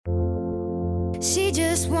She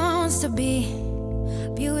just wants to be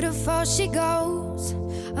beautiful. She goes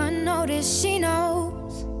unnoticed. She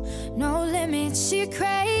knows no limits. She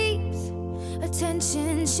craves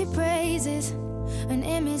attention. She praises an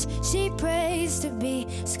image. She prays to be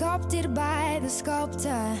sculpted by the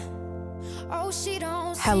sculptor. Oh, she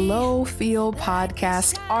don't. Hello, Feel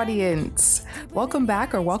Podcast audience. Welcome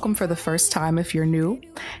back, or welcome for the first time if you're new.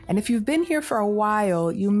 And if you've been here for a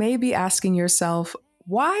while, you may be asking yourself,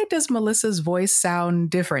 why does Melissa's voice sound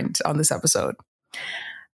different on this episode?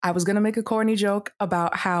 I was going to make a corny joke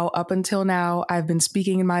about how up until now I've been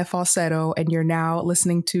speaking in my falsetto and you're now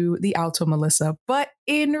listening to the alto Melissa. But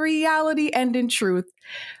in reality and in truth,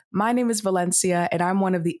 my name is Valencia and I'm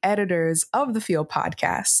one of the editors of the Feel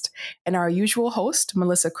Podcast. And our usual host,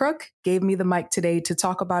 Melissa Crook, gave me the mic today to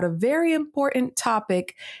talk about a very important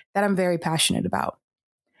topic that I'm very passionate about.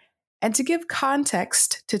 And to give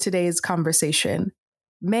context to today's conversation,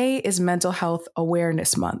 May is Mental Health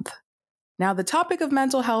Awareness Month. Now, the topic of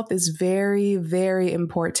mental health is very, very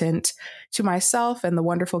important to myself and the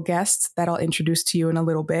wonderful guests that I'll introduce to you in a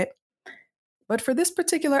little bit. But for this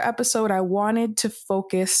particular episode, I wanted to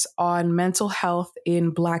focus on mental health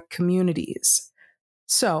in Black communities.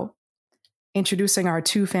 So, introducing our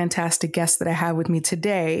two fantastic guests that I have with me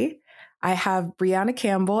today, I have Brianna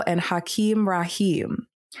Campbell and Hakeem Rahim.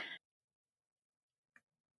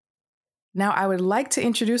 Now, I would like to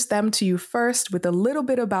introduce them to you first with a little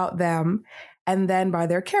bit about them and then by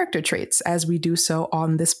their character traits as we do so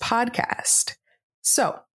on this podcast.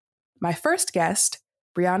 So, my first guest,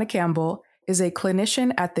 Brianna Campbell, is a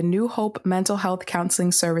clinician at the New Hope Mental Health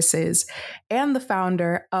Counseling Services and the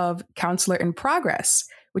founder of Counselor in Progress,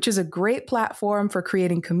 which is a great platform for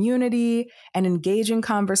creating community and engaging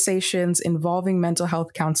conversations involving mental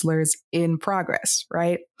health counselors in progress,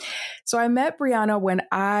 right? So I met Brianna when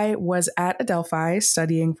I was at Adelphi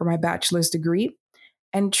studying for my bachelor's degree.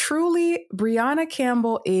 And truly, Brianna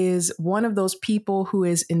Campbell is one of those people who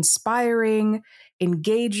is inspiring,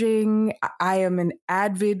 engaging. I am an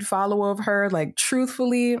avid follower of her. Like,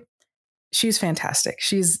 truthfully, she's fantastic.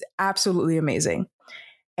 She's absolutely amazing.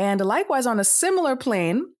 And likewise, on a similar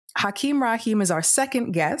plane, Hakeem Rahim is our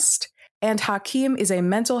second guest. And Hakeem is a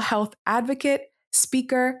mental health advocate,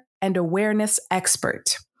 speaker, and awareness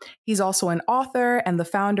expert. He's also an author and the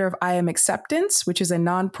founder of I Am Acceptance, which is a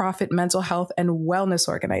nonprofit mental health and wellness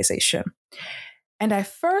organization. And I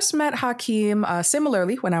first met Hakeem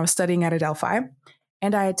similarly when I was studying at Adelphi,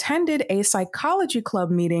 and I attended a psychology club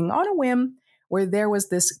meeting on a whim where there was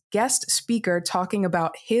this guest speaker talking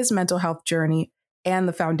about his mental health journey and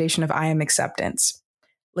the foundation of I Am Acceptance.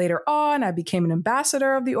 Later on, I became an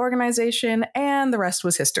ambassador of the organization, and the rest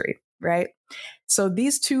was history, right? So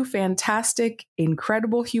these two fantastic,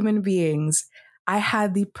 incredible human beings, I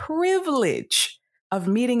had the privilege of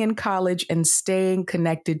meeting in college and staying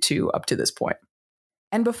connected to up to this point.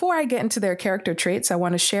 And before I get into their character traits, I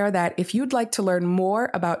want to share that if you'd like to learn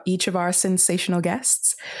more about each of our sensational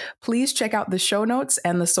guests, please check out the show notes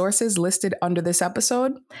and the sources listed under this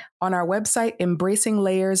episode on our website,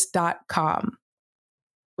 embracinglayers.com.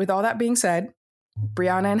 With all that being said,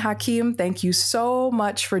 Brianna and Hakeem, thank you so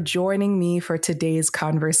much for joining me for today's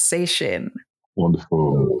conversation.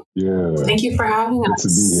 Wonderful. Yeah. Thank you for having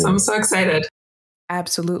us. I'm so excited.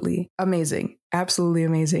 Absolutely amazing. Absolutely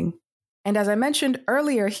amazing. And as I mentioned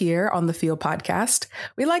earlier here on the Feel Podcast,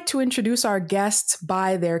 we like to introduce our guests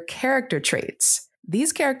by their character traits.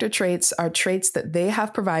 These character traits are traits that they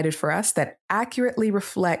have provided for us that accurately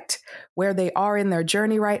reflect where they are in their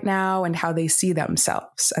journey right now and how they see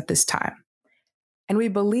themselves at this time. And we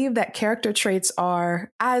believe that character traits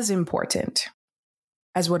are as important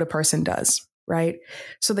as what a person does, right?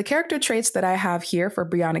 So the character traits that I have here for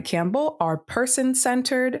Brianna Campbell are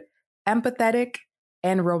person-centered, empathetic,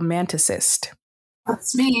 and romanticist.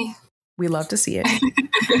 That's me. We love to see it.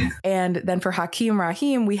 And then for Hakeem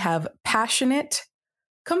Rahim, we have passionate,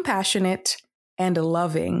 compassionate, and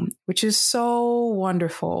loving, which is so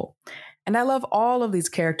wonderful. And I love all of these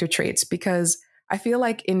character traits because I feel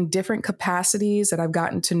like in different capacities that I've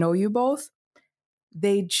gotten to know you both,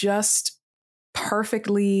 they just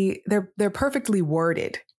they're perfectly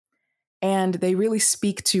worded. And they really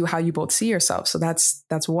speak to how you both see yourself. So that's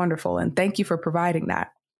wonderful. And thank you for providing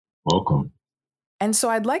that. Welcome. And so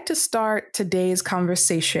I'd like to start today's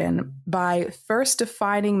conversation by first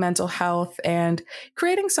defining mental health and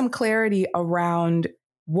creating some clarity around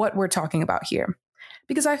what we're talking about here.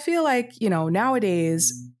 Because I feel like,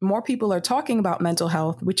 nowadays, more people are talking about mental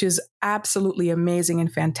health, which is absolutely amazing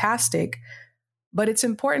and fantastic. But it's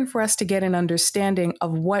important for us to get an understanding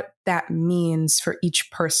of what that means for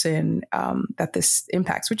each person that this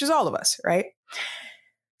impacts, which is all of us, right?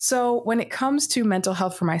 So when it comes to mental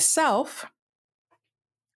health for myself,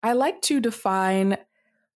 I like to define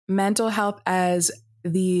mental health as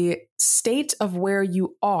the state of where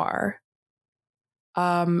you are,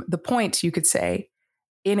 the point, you could say,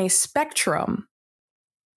 in a spectrum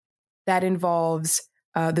that involves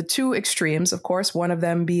the two extremes, of course, one of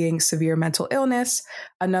them being severe mental illness,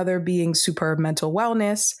 another being superb mental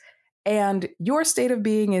wellness. And your state of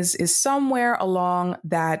being is somewhere along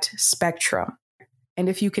that spectrum. And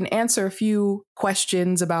if you can answer a few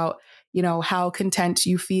questions about, how content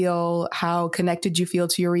you feel, how connected you feel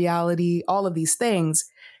to your reality, all of these things,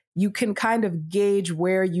 you can kind of gauge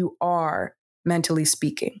where you are mentally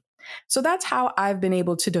speaking. So that's how I've been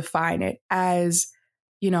able to define it as,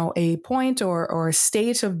 a point or a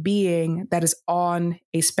state of being that is on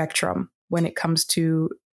a spectrum when it comes to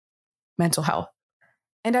mental health.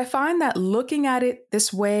 And I find that looking at it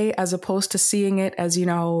this way, as opposed to seeing it as,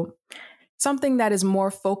 something that is more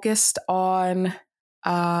focused on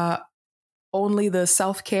only the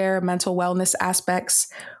self-care, mental wellness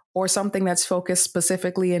aspects, or something that's focused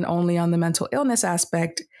specifically and only on the mental illness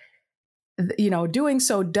aspect, doing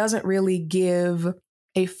so doesn't really give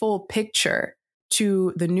a full picture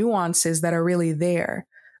to the nuances that are really there.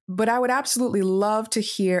 But I would absolutely love to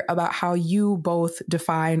hear about how you both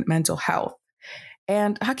define mental health.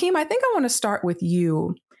 And Hakeem, I think I want to start with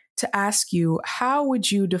you to ask you, how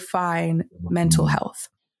would you define mental health?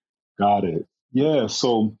 Got it. Yeah.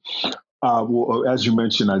 So, well, as you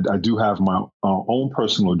mentioned, I do have my own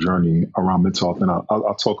personal journey around mental health, and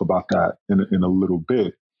I'll talk about that in a little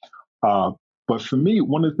bit. But for me,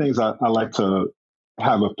 one of the things I like to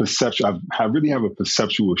have a perception, I really have a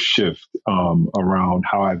perceptual shift around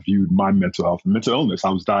how I viewed my mental health and mental illness.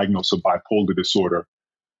 I was diagnosed with bipolar disorder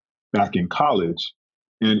back in college.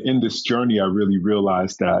 And in this journey, I really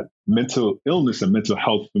realized that mental illness and mental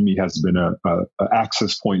health for me has been a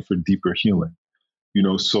access point for deeper healing.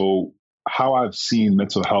 So how I've seen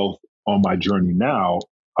mental health on my journey now,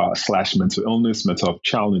 / mental illness, mental health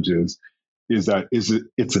challenges, is that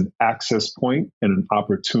it's an access point and an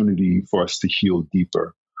opportunity for us to heal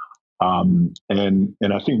deeper. And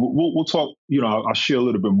I think we'll talk, I'll share a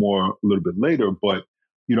little bit later, but,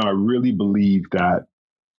 I really believe that,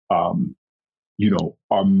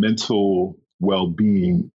 our mental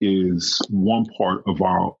well-being is one part of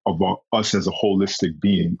our us as a holistic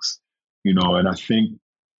beings, and I think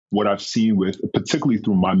what I've seen particularly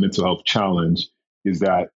through my mental health challenge, is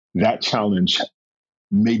that challenge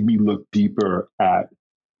made me look deeper at,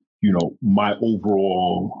 my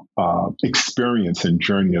overall experience and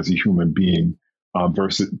journey as a human being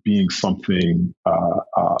versus being something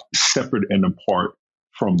separate and apart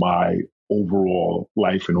from my overall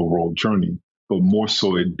life and overall journey, but more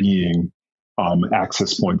so it being an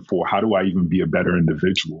access point for how do I even be a better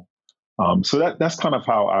individual. So that's kind of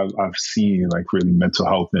how I've seen really mental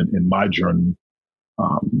health in my journey,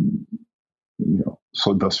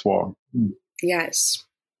 so thus far. Yes.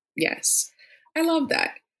 I love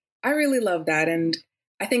that. I really love that. And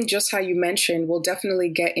I think just how you mentioned, we'll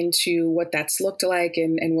definitely get into what that's looked like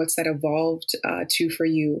and what's that evolved to for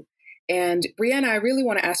you. And Brianna, I really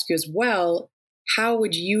want to ask you as well, how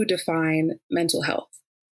would you define mental health?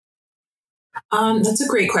 That's a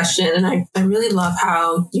great question. And I really love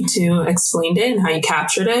how you two explained it and how you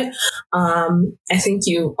captured it. I think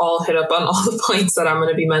you all hit up on all the points that I'm going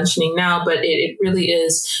to be mentioning now, but it really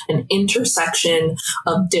is an intersection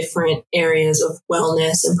of different areas of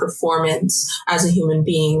wellness and performance as a human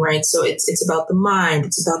being, right? So it's about the mind,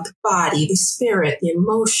 it's about the body, the spirit, the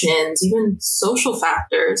emotions, even social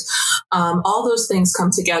factors. All those things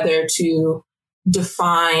come together to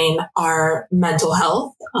define our mental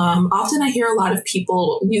health. Often I hear a lot of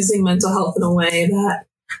people using mental health in a way that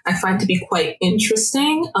I find to be quite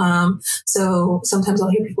interesting. So sometimes I'll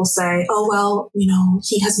hear people say, oh, well,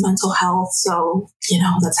 he has mental health, so,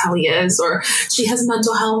 that's how he is, or she has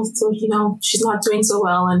mental health, so, she's not doing so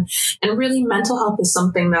well. And really mental health is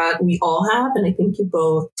something that we all have. And I think you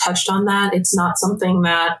both touched on that. It's not something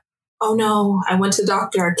that, oh no, I went to the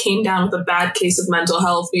doctor, I came down with a bad case of mental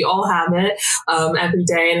health. We all have it every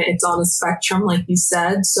day, and it's on a spectrum, like you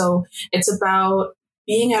said. So it's about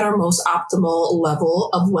being at our most optimal level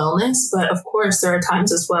of wellness. But of course, there are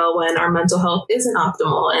times as well when our mental health isn't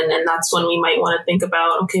optimal. And that's when we might want to think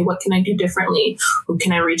about, okay, what can I do differently? Who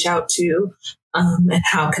can I reach out to? And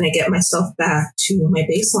how can I get myself back to my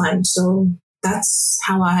baseline? So that's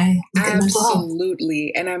how I look at mental health.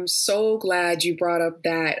 Absolutely. And I'm so glad you brought up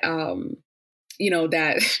that,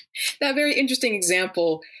 that very interesting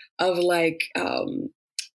example of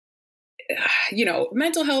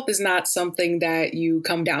mental health is not something that you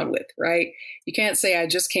come down with, right? You can't say I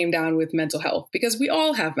just came down with mental health, because we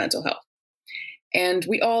all have mental health. And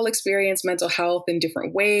we all experience mental health in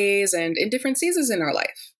different ways and in different seasons in our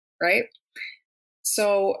life, right?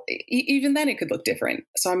 So even then it could look different.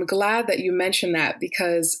 So I'm glad that you mentioned that,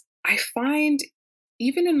 because I find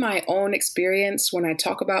even in my own experience, when I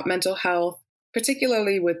talk about mental health,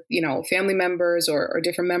 particularly with, family members or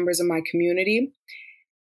different members of my community,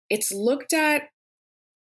 it's looked at,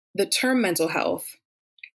 the term mental health,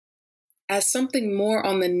 as something more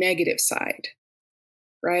on the negative side,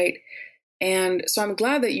 right? And so I'm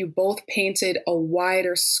glad that you both painted a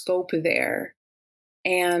wider scope there.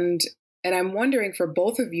 And I'm wondering for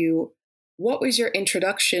both of you, what was your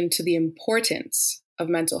introduction to the importance of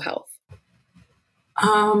mental health?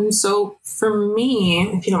 So for me,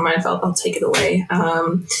 if you don't mind, I'll take it away.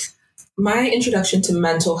 My introduction to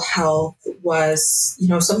mental health was,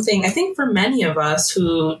 something I think for many of us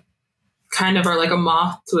who kind of are like a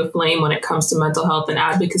moth to a flame when it comes to mental health and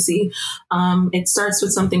advocacy. It starts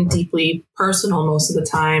with something deeply personal most of the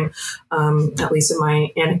time, at least in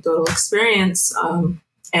my anecdotal experience.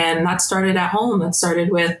 And that started at home. That started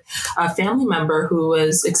with a family member who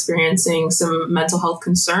was experiencing some mental health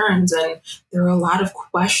concerns. And there were a lot of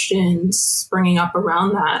questions springing up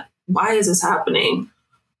around that. Why is this happening?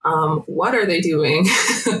 What are they doing?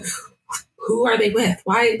 Who are they with?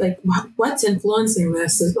 Why, what's influencing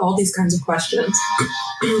this? There's all these kinds of questions.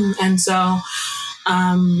 And so,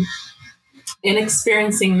 in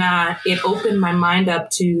experiencing that, it opened my mind up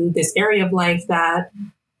to this area of life that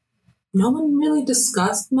no one really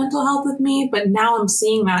discussed mental health with me, but now I'm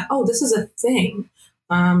seeing that, this is a thing.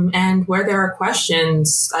 And where there are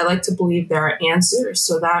questions, I like to believe there are answers.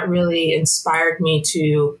 So that really inspired me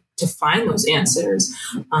to find those answers,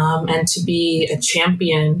 and to be a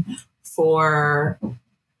champion for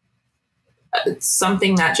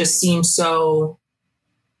something that just seems so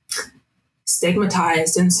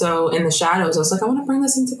stigmatized and so in the shadows. I was like, I want to bring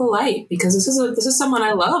this into the light, because this is someone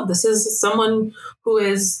I love. This is someone who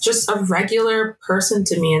is just a regular person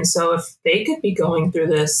to me. And so if they could be going through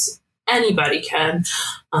this, anybody can.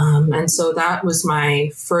 And so that was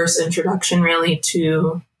my first introduction really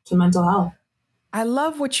to mental health. I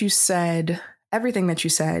love what you said, everything that you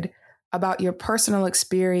said about your personal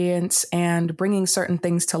experience and bringing certain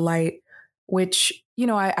things to light, which,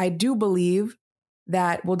 I do believe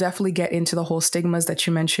that we'll definitely get into the whole stigmas that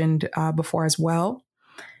you mentioned before as well.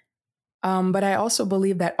 But I also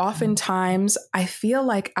believe that oftentimes I feel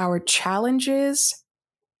like our challenges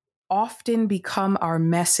often become our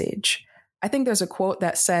message. I think there's a quote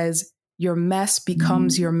that says, your mess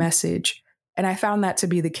becomes your message. And I found that to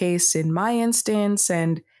be the case in my instance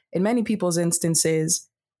and in many people's instances.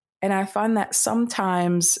 And I find that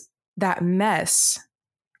sometimes that mess,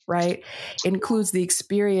 right, includes the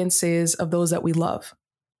experiences of those that we love,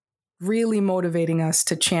 really motivating us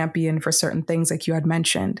to champion for certain things like you had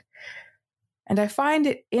mentioned. And I find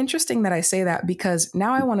it interesting that I say that, because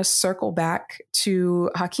now I want to circle back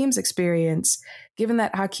to Hakeem's experience, given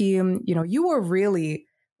that Hakeem, you were really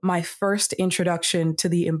my first introduction to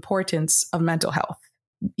the importance of mental health,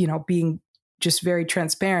 being just very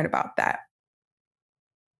transparent about that.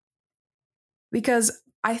 Because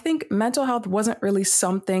I think mental health wasn't really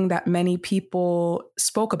something that many people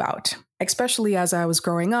spoke about, especially as I was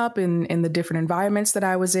growing up in the different environments that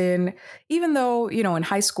I was in. Even though, in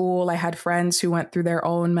high school, I had friends who went through their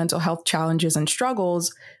own mental health challenges and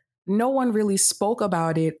struggles, no one really spoke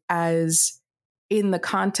about it as in the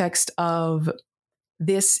context of,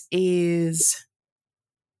 this is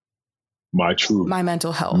my truth, my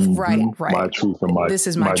mental health. Right. My truth and this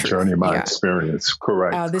is my truth. Journey, my experience.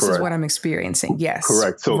 Correct. This is what I'm experiencing. Yes.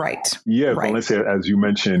 Correct. So, yeah, Valencia, as you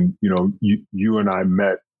mentioned, you and I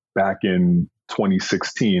met back in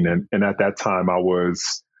 2016. And at that time I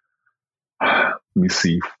was,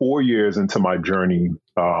 4 years into my journey,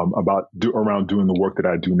 around doing the work that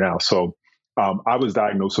I do now. So, I was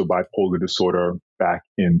diagnosed with bipolar disorder back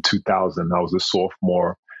in 2000. I was a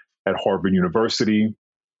sophomore at Harvard University.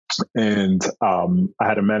 And I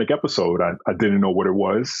had a manic episode. I didn't know what it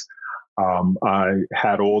was. I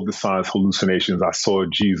had all the signs, hallucinations. I saw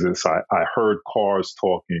Jesus. I heard cars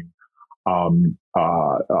talking.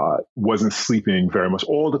 Wasn't sleeping very much.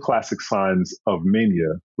 All the classic signs of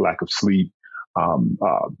mania: lack of sleep,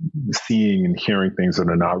 seeing and hearing things that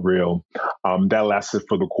are not real. That lasted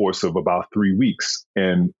for the course of about 3 weeks.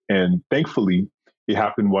 And thankfully, it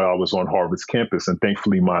happened while I was on Harvard's campus. And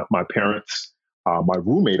thankfully, my parents, my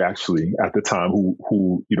roommate actually at the time,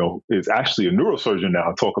 who is actually a neurosurgeon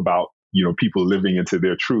now, talk about people living into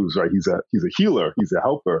their truths, right? He's a healer, he's a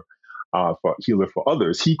helper. for healer for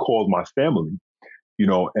others. He called my family,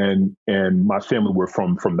 and my family were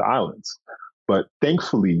from the islands. But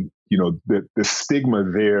thankfully, the stigma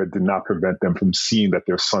there did not prevent them from seeing that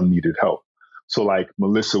their son needed help. So like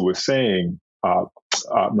Melissa was saying,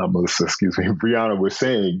 not Melissa, excuse me, Brianna was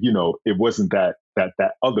saying, it wasn't that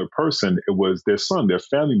other person, it was their son, their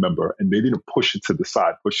family member, and they didn't push it to the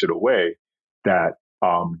side, push it away, that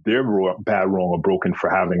they're bad, wrong, or broken for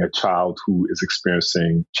having a child who is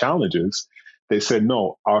experiencing challenges. They said,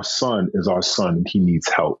 no, our son is our son and he needs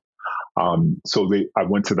help. So I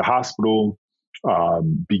went to the hospital,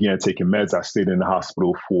 began taking meds. I stayed in the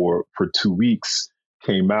hospital for 2 weeks,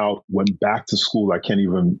 came out, went back to school. I can't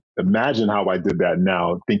even imagine how I did that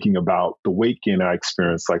now, thinking about the weight gain I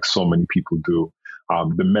experienced like so many people do.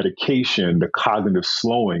 The medication, the cognitive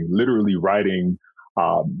slowing, literally writing,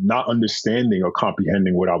 not understanding or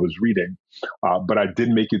comprehending what I was reading. But I did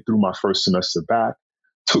make it through my first semester back.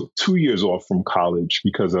 Took 2 years off from college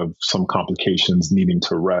because of some complications, needing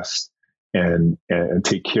to rest and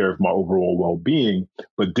take care of my overall well-being,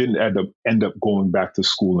 but didn't end up going back to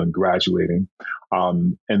school and graduating.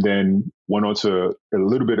 And then went on to a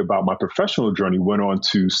little bit about my professional journey, went on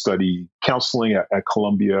to study counseling at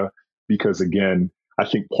Columbia, because again, I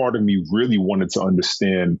think part of me really wanted to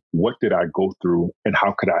understand what did I go through and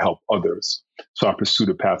how could I help others. So I pursued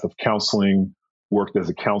a path of counseling, worked as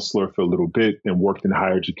a counselor for a little bit, and worked in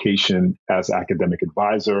higher education as academic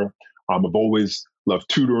advisor. I've always loved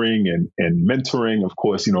tutoring and mentoring. Of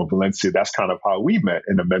course, Valencia, that's kind of how we met,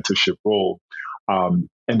 in a mentorship role. And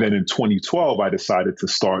then in 2012, I decided to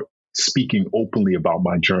start speaking openly about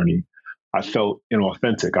my journey. I felt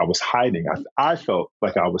inauthentic. I was hiding. I felt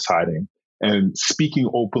like I was hiding. And speaking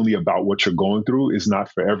openly about what you're going through is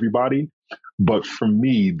not for everybody. But for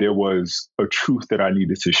me, there was a truth that I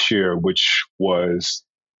needed to share, which was,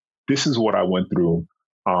 this is what I went through.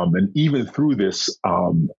 And even through this,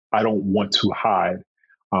 I don't want to hide.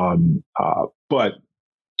 But,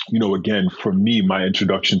 again, for me, my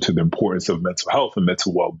introduction to the importance of mental health and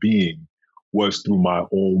mental well-being was through my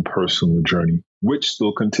own personal journey, which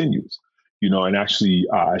still continues. And actually,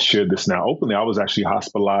 I shared this now openly. I was actually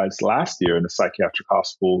hospitalized last year in a psychiatric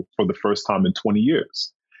hospital for the first time in 20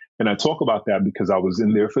 years. And I talk about that because I was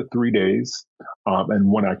in there for 3 days.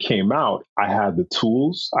 And when I came out, I had the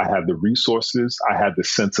tools, I had the resources, I had the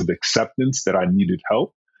sense of acceptance that I needed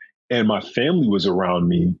help. And my family was around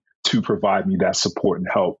me to provide me that support and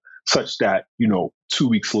help, such that, 2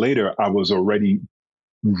 weeks later, I was already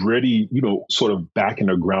ready, sort of back in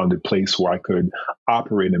a grounded place where I could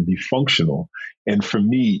operate and be functional. And for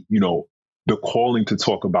me, the calling to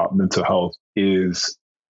talk about mental health is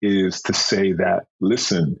to say that,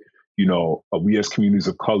 listen, we as communities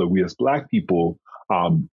of color, we as Black people,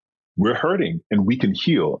 we're hurting and we can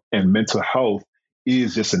heal. And mental health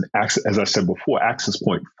is just an access, as I said before, access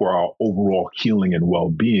point for our overall healing and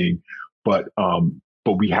well-being. But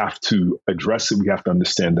we have to address it. We have to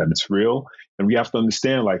understand that it's real. And we have to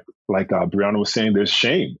understand, like Brianna was saying, there's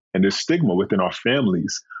shame and there's stigma within our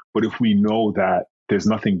families. But if we know that there's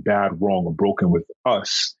nothing bad, wrong, or broken with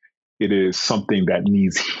us, it is something that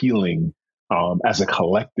needs healing as a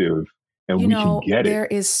collective, and we can get it. There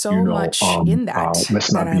is so much in that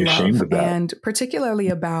let's not be ashamed of that. And particularly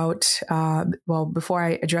about, before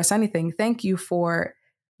I address anything, thank you for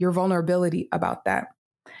your vulnerability about that.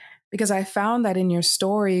 Because I found that in your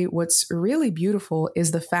story, what's really beautiful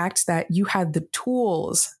is the fact that you had the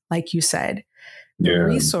tools, like you said, the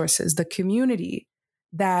resources, the community,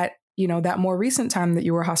 that, that more recent time that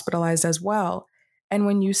you were hospitalized as well. And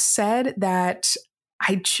when you said that,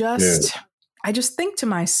 I just think to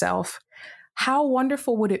myself, how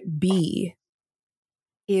wonderful would it be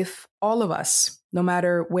if all of us, no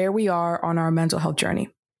matter where we are on our mental health journey,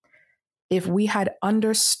 if we had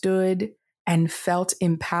understood and felt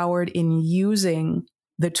empowered in using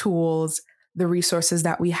the tools, the resources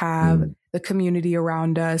that we have, the community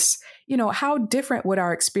around us, how different would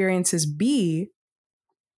our experiences be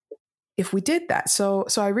if we did that? So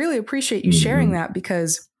I really appreciate you sharing that,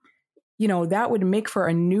 because, that would make for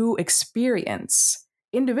a new experience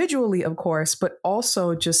individually, of course, but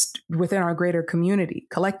also just within our greater community,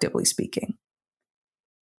 collectively speaking.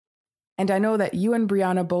 And I know that you and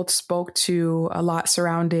Brianna both spoke to a lot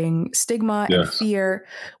surrounding stigma and fear,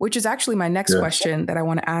 which is actually my next question that I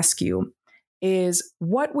want to ask you is,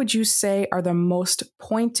 what would you say are the most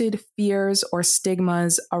pointed fears or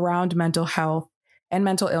stigmas around mental health and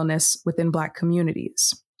mental illness within Black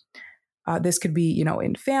communities? This could be,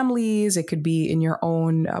 in families, it could be in your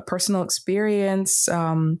own personal experience.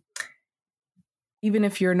 Even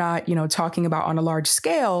if you're not, talking about on a large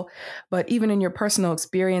scale, but even in your personal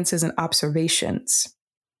experiences and observations.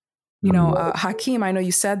 You know, Hakeem, I know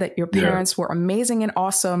you said that your parents were amazing and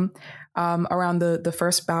awesome around the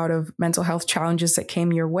first bout of mental health challenges that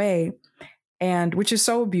came your way, and which is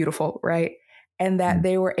so beautiful, right? And that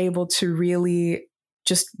they were able to really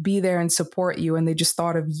just be there and support you, and they just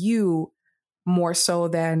thought of you more so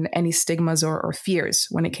than any stigmas or fears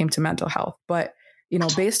when it came to mental health. But, you know,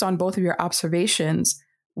 based on both of your observations,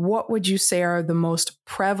 what would you say are the most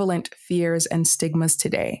prevalent fears and stigmas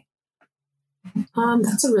today?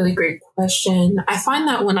 That's a really great question. I find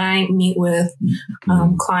that when I meet with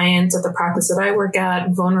clients at the practice that I work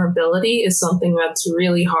at, vulnerability is something that's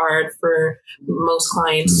really hard for most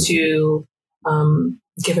clients to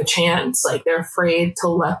give a chance. Like, they're afraid to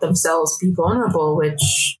let themselves be vulnerable,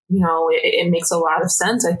 which, you know, it makes a lot of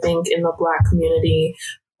sense. I think in the Black community,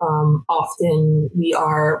 often we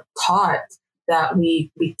are taught that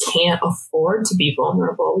we can't afford to be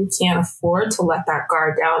vulnerable. We can't afford to let that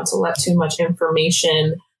guard down, to let too much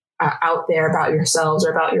information out there about yourselves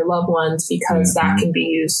or about your loved ones, because that can be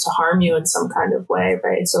used to harm you in some kind of way,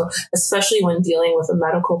 right? So especially when dealing with a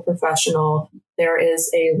medical professional, there is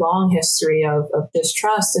a long history of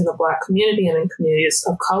distrust in the Black community and in communities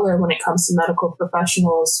of color when it comes to medical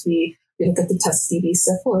professionals. We look at the Tuskegee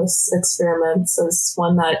syphilis experiments as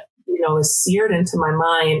one that, you know, is seared into my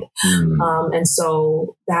mind. And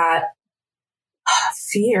so that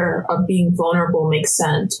fear of being vulnerable makes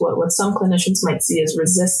sense. What some clinicians might see as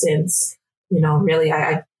resistance, you know, really,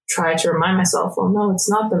 I try to remind myself, well, no, it's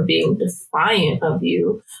not them being defiant of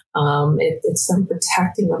you. It's them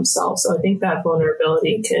protecting themselves. So I think that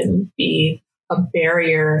vulnerability can be a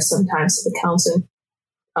barrier sometimes to the counseling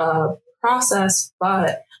process,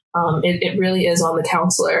 but it really is on the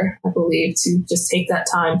counselor, I believe, to just take that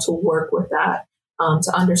time to work with that,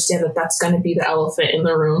 to understand that that's going to be the elephant in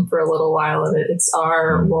the room for a little while. And it's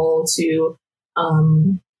our role to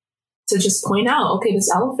just point out, okay,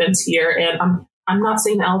 this elephant's here. And I'm not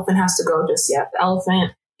saying the elephant has to go just yet. The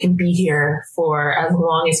elephant can be here for as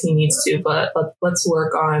long as he needs to, but let's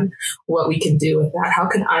work on what we can do with that. How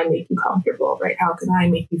can I make you comfortable, right? How can I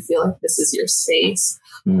make you feel like this is your space?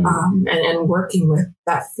 And working with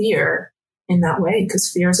that fear in that way,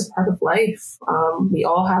 because fear is a part of life. We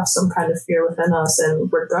all have some kind of fear within us,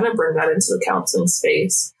 and we're going to bring that into the counseling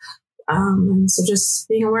space. And so just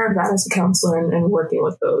being aware of that as a counselor and working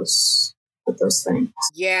with those things.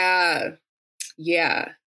 Yeah.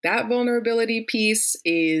 That vulnerability piece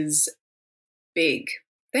is big.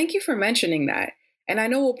 Thank you for mentioning that. And I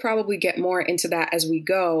know we'll probably get more into that as we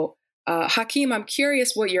go. Hakeem, I'm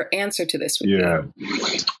curious what your answer to this would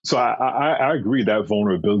be. So I agree that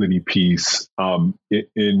vulnerability piece,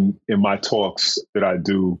 in my talks that I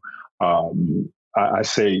do, I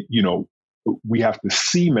say, you know, we have to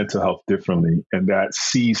see mental health differently. And that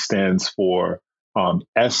C stands for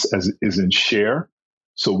S as is in share.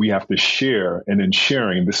 So we have to share, and in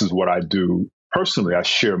sharing, this is what I do personally. I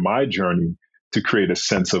share my journey to create a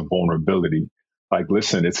sense of vulnerability. Like,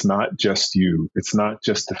 listen, it's not just you. It's not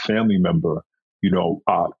just a family member. You know,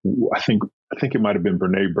 I think it might have been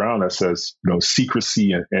Brene Brown that says, you know,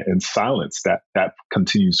 secrecy and silence that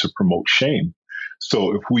continues to promote shame.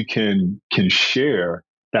 So if we can share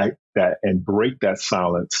that and break that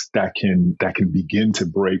silence, that can begin to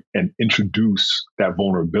break and introduce that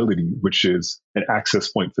vulnerability, which is an access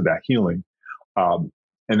point for that healing. And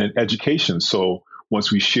then education. So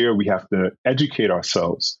once we share, we have to educate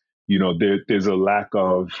ourselves. You know, there's a lack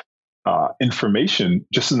of information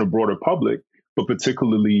just in the broader public, but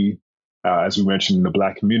particularly, as we mentioned, in the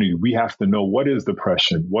Black community, we have to know what is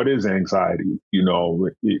depression, what is anxiety. You know,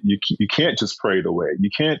 you can't just pray it away. You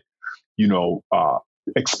can't, you know,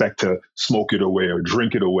 expect to smoke it away or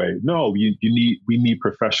drink it away. No, we need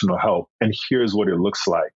professional help. And here's what it looks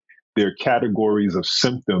like. There are categories of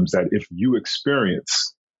symptoms that if you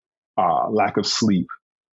experience lack of sleep,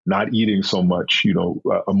 not eating so much, you know,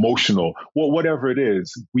 emotional, well, whatever it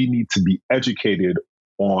is, we need to be educated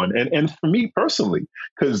on. And for me personally,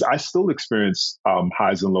 because I still experience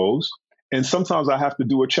highs and lows. And sometimes I have to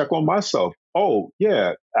do a check on myself. Oh,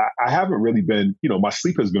 yeah, I haven't really been, you know, my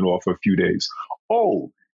sleep has been off for a few days.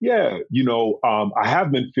 Oh, yeah, you know, I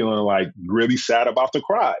have been feeling like really sad about to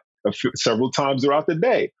cry several times throughout the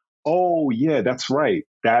day. Oh, yeah, that's right.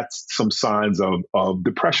 That's some signs of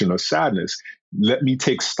depression or sadness. Let me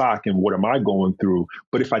take stock in what am I going through.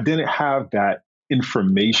 But if I didn't have that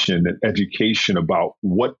information and education about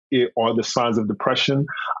what are the signs of depression,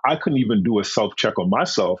 I couldn't even do a self-check on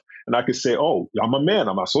myself. And I could say, oh, I'm a man.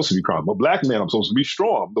 I'm not supposed to be crying. I'm a Black man. I'm supposed to be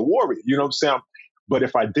strong. I'm the warrior. You know what I'm saying? But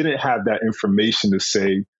if I didn't have that information to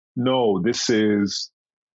say, no, this is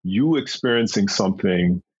you experiencing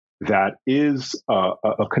something that is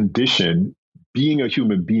a condition being a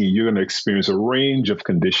human being, you're going to experience a range of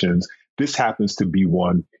conditions. This happens to be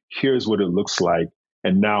one. Here's what it looks like.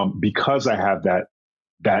 And now, because I have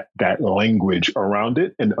that language around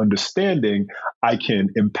it and understanding, I can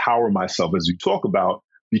empower myself, as you talk about,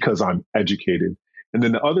 because I'm educated. And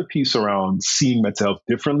then the other piece around seeing mental health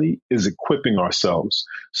differently is equipping ourselves.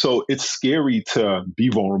 So it's scary to be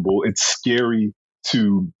vulnerable. It's scary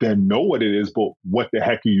to then know what it is, but what the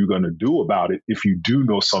heck are you going to do about it if you do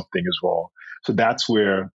know something is wrong? So that's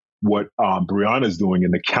where what Brianna is doing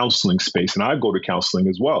in the counseling space, and I go to counseling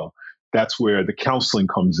as well. That's where the counseling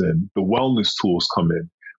comes in, the wellness tools come in,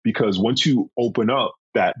 because once you open up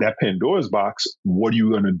that Pandora's box, what are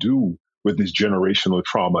you going to do with this generational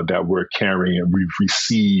trauma that we're carrying and we've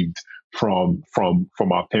received from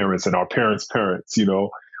our parents and our parents' parents? You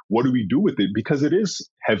know, what do we do with it? Because it is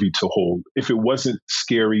heavy to hold. If it wasn't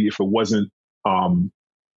scary, if it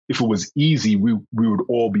was easy, we would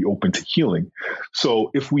all be open to healing.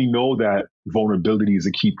 So if we know that vulnerability is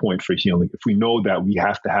a key point for healing, if we know that we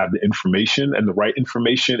have to have the information and the right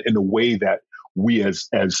information in a way that we as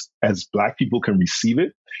Black people can receive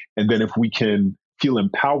it, and then if we can feel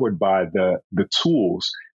empowered by the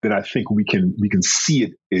tools, then I think we can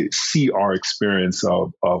see our experience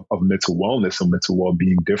of mental wellness and mental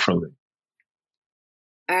well-being differently.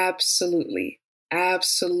 Absolutely.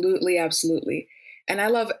 Absolutely. Absolutely. And I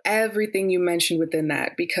love everything you mentioned within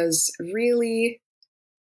that, because really,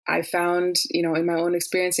 I found, in my own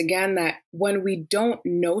experience again, that when we don't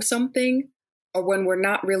know something or when we're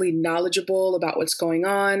not really knowledgeable about what's going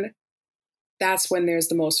on, that's when there's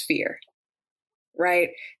the most fear, right?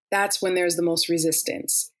 That's when there's the most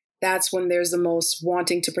resistance. That's when there's the most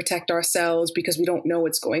wanting to protect ourselves because we don't know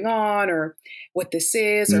what's going on or what this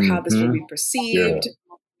is or how this will be perceived. Yeah.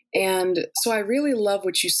 And so I really love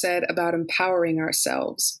what you said about empowering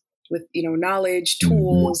ourselves with, knowledge,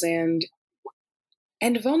 tools, and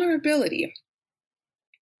vulnerability,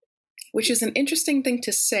 which is an interesting thing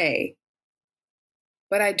to say.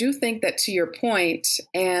 But I do think that to your point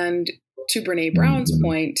and to Brene Brown's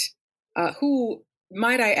point, who,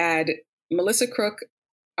 might I add, Melissa Crook,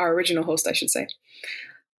 our original host, I should say,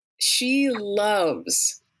 she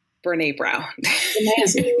loves Brene Brown.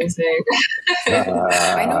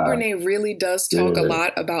 I know Brene really does talk a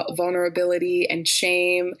lot about vulnerability and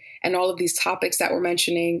shame and all of these topics that we're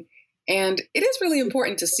mentioning. And it is really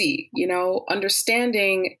important to see,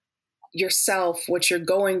 understanding yourself, what you're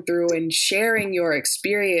going through, and sharing your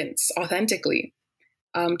experience authentically.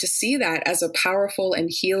 To see that as a powerful and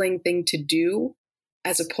healing thing to do,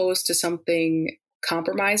 as opposed to something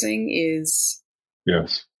compromising, is...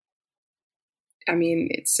 Yes. I mean,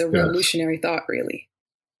 it's a revolutionary thought, really.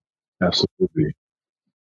 Absolutely.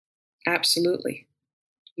 Absolutely.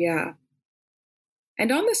 Yeah.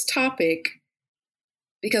 And on this topic,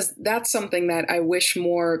 because that's something that I wish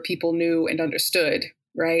more people knew and understood,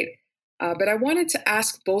 right? But I wanted to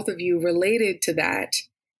ask both of you, related to that,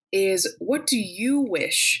 is what do you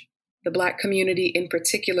wish the Black community in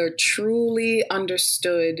particular truly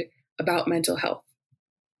understood about mental health?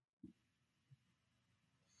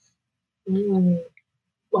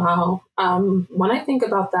 Wow. When I think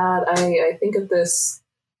about that, I think of this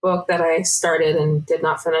book that I started and did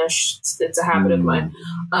not finish. It's a habit of mine,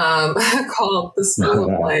 called The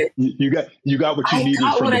School of Life. You got what you needed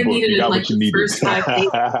from the book. You got what you needed. First 5 pages.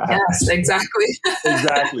 Yes, exactly.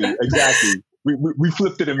 Exactly. We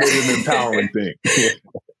flipped it and made it an empowering thing.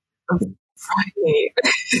 Right.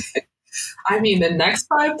 I mean, the next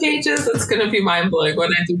 5 pages, it's going to be mind-blowing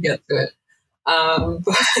when I do get to it.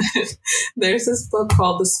 But there's this book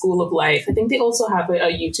called The School of Life. I think they also have a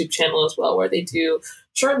YouTube channel as well, where they do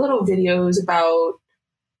short little videos about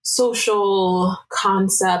social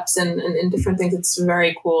concepts and different things. It's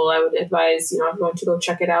very cool. I would advise, everyone to go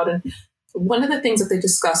check it out. And one of the things that they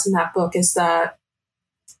discuss in that book is that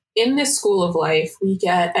in this School of Life, we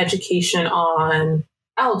get education on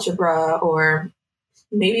algebra, or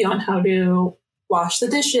maybe on how to wash the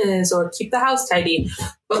dishes or keep the house tidy,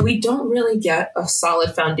 but we don't really get a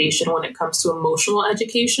solid foundation when it comes to emotional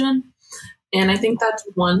education. And I think that's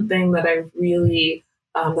one thing that I really,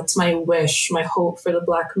 that's my wish, my hope for the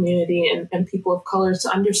Black community and people of color, to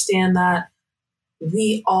understand that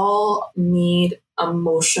we all need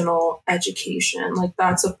emotional education. Like,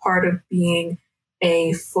 that's a part of being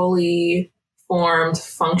a fully formed,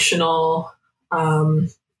 functional,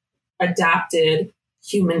 adapted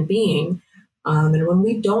human being. And when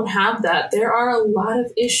we don't have that, there are a lot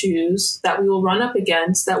of issues that we will run up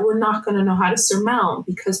against that we're not going to know how to surmount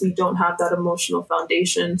because we don't have that emotional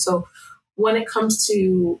foundation. So when it comes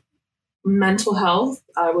to mental health,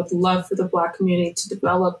 I would love for the Black community to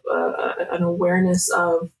develop an awareness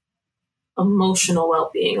of emotional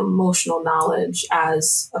well-being, emotional knowledge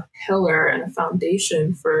as a pillar and a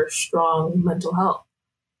foundation for strong mental health.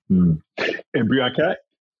 Mm. And Brianna,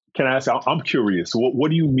 can I ask, I'm curious, what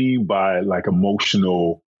do you mean by like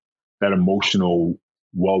emotional, the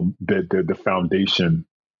foundation?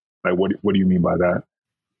 Like, what do you mean by that?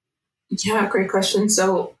 Yeah, great question.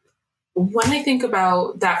 So when I think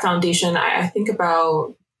about that foundation, I think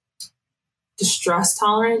about distress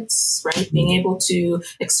tolerance, right? Mm-hmm. Being able to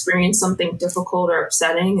experience something difficult or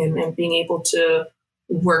upsetting and being able to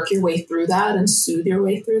work your way through that and soothe your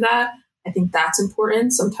way through that. I think that's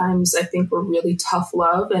important. Sometimes I think we're really tough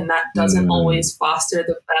love, and that doesn't always foster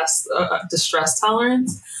the best distress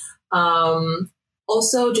tolerance.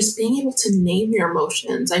 Also, just being able to name your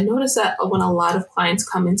emotions. I notice that when a lot of clients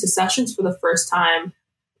come into sessions for the first time,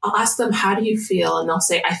 I'll ask them, how do you feel? And they'll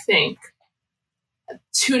say, I think.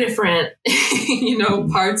 Two different,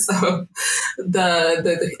 parts of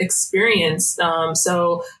the experience.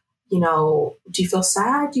 So, do you feel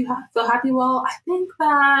sad? Do you feel happy? Well, I think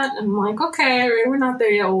that. And I'm like, okay, we're not there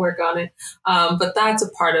yet. We'll work on it. But that's a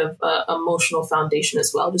part of emotional foundation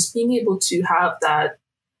as well. Just being able to have that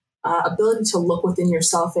ability to look within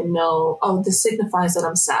yourself and know, oh, this signifies that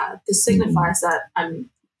I'm sad. This signifies that I'm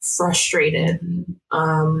frustrated.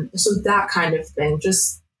 So that kind of thing,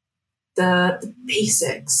 just the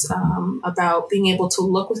basics about being able to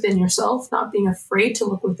look within yourself, not being afraid to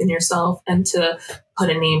look within yourself and to put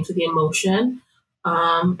a name to the emotion,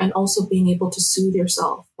 and also being able to soothe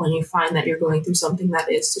yourself when you find that you're going through something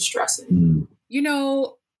that is distressing.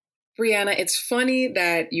 Brianna, it's funny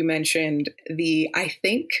that you mentioned the I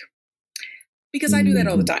think, because I do that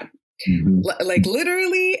all the time. Like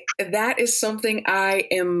literally, that is something I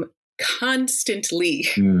am constantly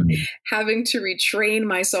having to retrain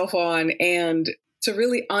myself on and to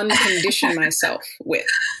really uncondition myself with.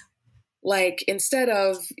 Like, instead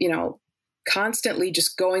of, constantly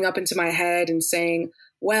just going up into my head and saying,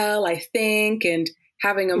 well, I think, and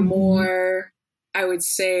having a more, I would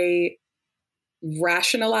say,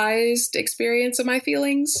 rationalized experience of my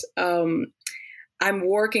feelings, I'm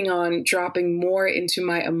working on dropping more into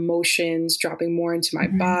my emotions, dropping more into my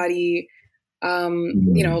body.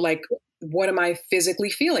 Like, what am I physically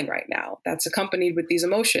feeling right now? That's accompanied with these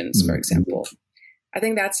emotions, for example. I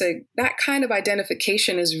think that kind of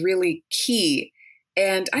identification is really key.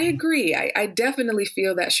 And I agree. I definitely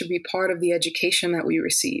feel that should be part of the education that we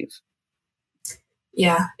receive.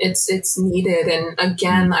 Yeah, it's needed. And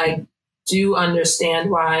again, I do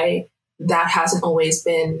understand why that hasn't always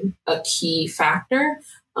been a key factor,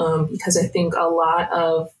 because I think a lot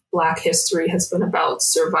of Black history has been about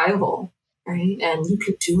survival. Right. And you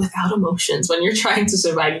can do without emotions when you're trying to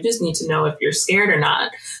survive. You just need to know if you're scared or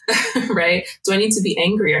not. Right. Do I need to be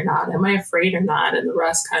angry or not? Am I afraid or not? And the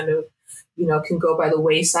rest kind of, can go by the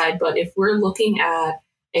wayside. But if we're looking at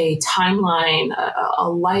a timeline, a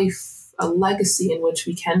life, a legacy in which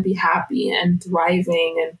we can be happy and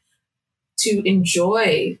thriving and to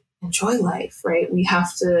enjoy life, right? We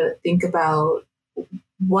have to think about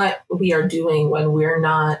what we are doing when we're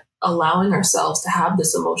not allowing ourselves to have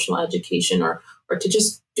this emotional education or to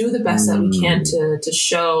just do the best that we can to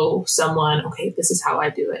show someone, okay, this is how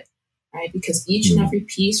I do it, right? Because each and every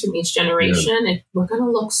piece from each generation, we're going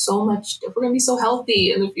to look we're going to be so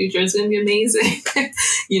healthy in the future. It's going to be amazing,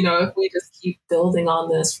 if we just keep building on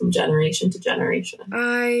this from generation to generation.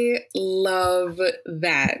 I love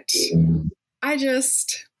that.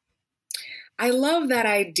 I love that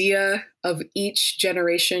idea of each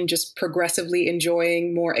generation just progressively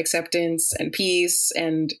enjoying more acceptance and peace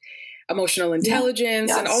and emotional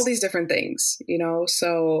intelligence and all these different things,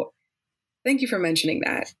 So thank you for mentioning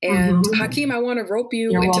that. And Hakeem, I want to rope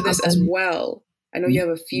you into this as well. I know you have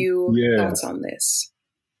a few thoughts on this.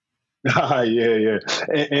 Yeah.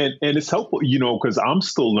 And it's helpful, because I'm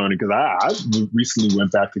still learning, because I recently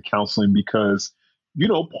went back to counseling because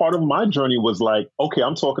part of my journey was like, okay,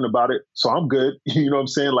 I'm talking about it, so I'm good. You know what I'm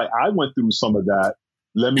saying? Like, I went through some of that.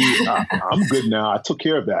 I'm good now. I took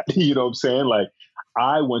care of that. You know what I'm saying? Like,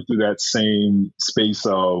 I went through that same space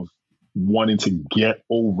of wanting to get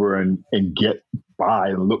over and get by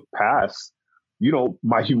and look past,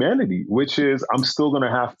 my humanity, which is I'm still going to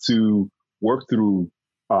have to work through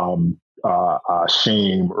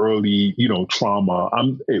shame, early, trauma.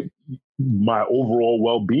 My overall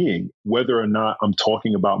well-being, whether or not I'm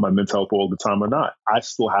talking about my mental health all the time or not, I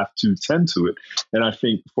still have to tend to it. And I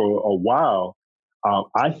think for a while,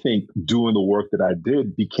 I think doing the work that I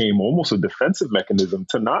did became almost a defensive mechanism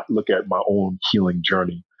to not look at my own healing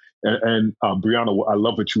journey. And Brianna, I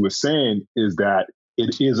love what you were saying is that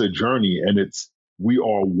it is a journey, and we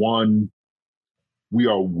are one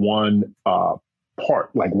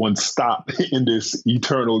part, like one stop in this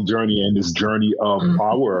eternal journey and this journey of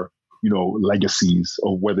our, legacies,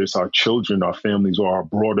 or whether it's our children, our families, or our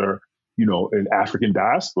broader, an African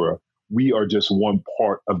diaspora. We are just one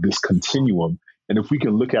part of this continuum. And if we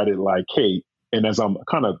can look at it like, hey, and as I'm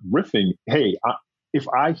kind of riffing, hey, if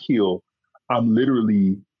I heal, I'm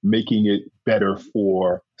literally making it better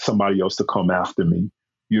for somebody else to come after me,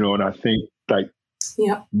 and I think like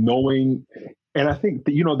knowing, and I think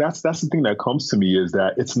that, that's the thing that comes to me is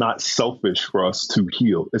that it's not selfish for us to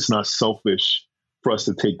heal. It's not selfish for us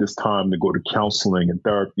to take this time to go to counseling and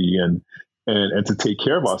therapy and to take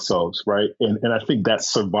care of ourselves. Right. And I think that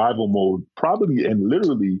survival mode probably, and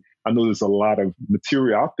literally, I know there's a lot of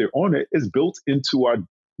material out there on it, is built into our,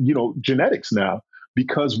 genetics now,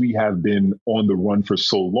 because we have been on the run for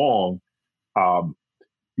so long.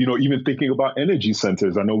 Even thinking about energy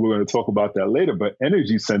centers, I know we're going to talk about that later, but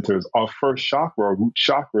energy centers, our first chakra, our root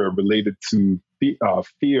chakra, related to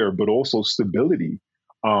fear, but also stability.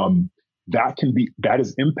 That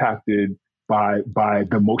is impacted by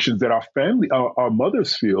the emotions that our family, our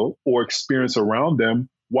mothers feel or experience around them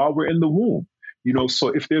while we're in the womb. So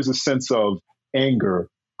if there's a sense of anger,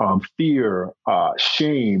 fear,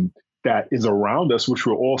 shame that is around us, which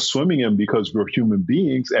we're all swimming in because we're human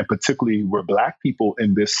beings, and particularly we're Black people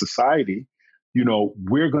in this society,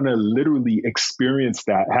 we're going to literally experience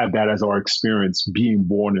that, have that as our experience, being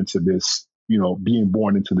born into this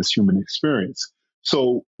human experience.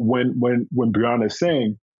 So when Brianna is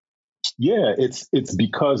saying, yeah, it's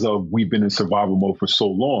because of we've been in survival mode for so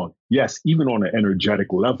long. Yes, even on an energetic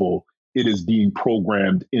level, it is being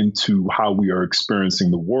programmed into how we are experiencing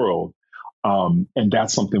the world. And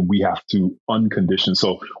that's something we have to uncondition.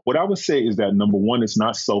 So what I would say is that, number one, it's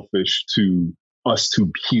not selfish to us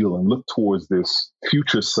to heal and look towards this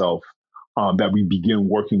future self that we begin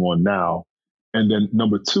working on now. And then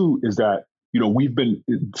number two is that, we've been,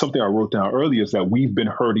 something I wrote down earlier is that we've been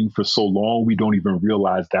hurting for so long, we don't even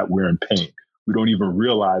realize that we're in pain. We don't even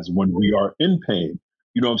realize when we are in pain.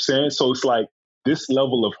 You know what I'm saying? So it's like this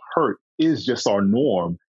level of hurt is just our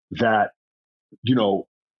norm that,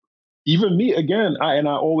 even me, again, I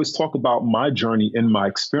always talk about my journey and my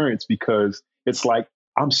experience, because it's like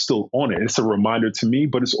I'm still on it. It's a reminder to me,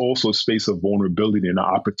 but it's also a space of vulnerability and an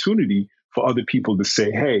opportunity for other people to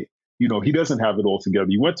say, hey, he doesn't have it all together.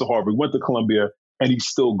 He went to Harvard, went to Columbia, and he's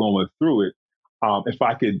still going through it. If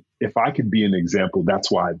I could be an example, that's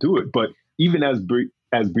why I do it. But even as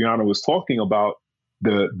Brianna was talking about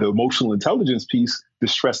the emotional intelligence piece, the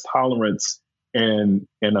stress tolerance, and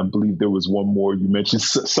I believe there was one more you mentioned,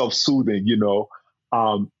 self-soothing.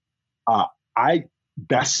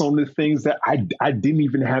 That's some of the things that I didn't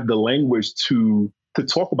even have the language to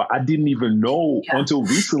talk about. I didn't even know until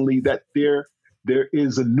recently that there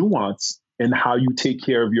is a nuance in how you take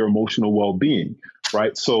care of your emotional well-being,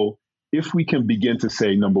 right? So if we can begin to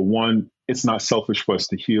say, number one, it's not selfish for us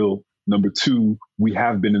to heal. Number two, we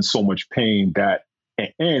have been in so much pain that,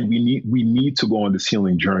 and we need to go on this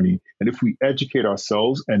healing journey. And if we educate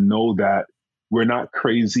ourselves and know that we're not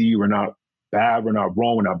crazy, we're not bad, we're not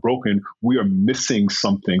wrong, we're not broken, we are missing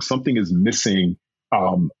something. Something is missing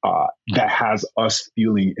that has us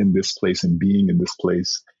feeling in this place and being in this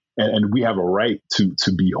place. And we have a right to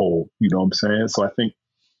be whole. You know what I'm saying? So I think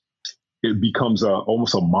it becomes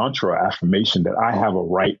almost a mantra, affirmation, that I have a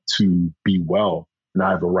right to be well and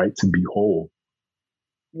I have a right to be whole.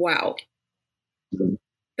 Wow.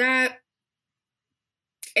 That,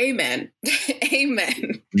 amen.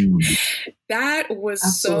 Amen. That was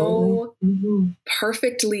Absolutely. So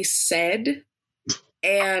perfectly said.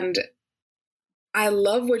 And I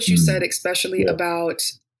love what you said, especially about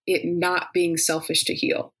it not being selfish to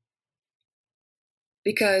heal.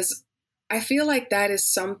 Because I feel like that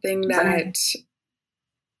is something that,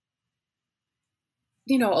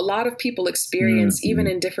 a lot of people experience, even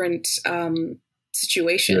in different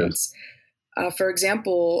situations. For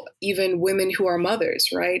example, even women who are mothers,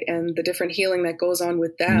 right? And the different healing that goes on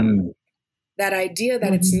with them. That idea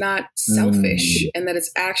that it's not selfish and that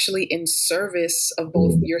it's actually in service of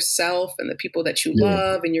both yourself and the people that you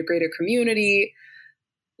love and your greater community.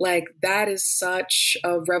 Like, that is such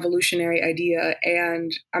a revolutionary idea.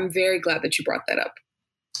 And I'm very glad that you brought that up.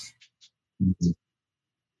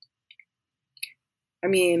 I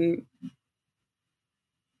mean,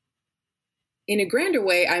 in a grander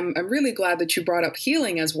way, I'm really glad that you brought up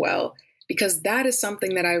healing as well, because that is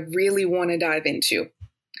something that I really want to dive into.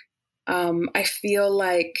 I feel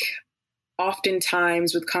like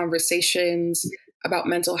oftentimes with conversations about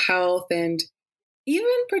mental health, and even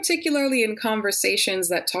particularly in conversations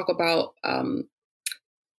that talk about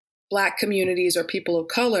Black communities or people of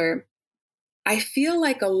color, I feel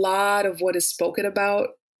like a lot of what is spoken about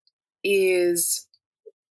is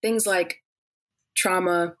things like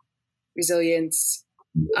trauma, resilience,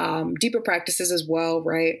 deeper practices as well,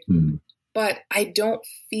 right? Mm. But I don't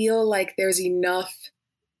feel like there's enough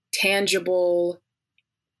tangible,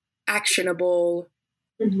 actionable,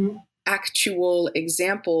 actual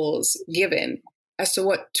examples given as to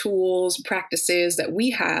what tools, practices that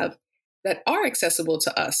we have that are accessible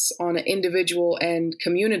to us on an individual and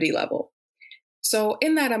community level. So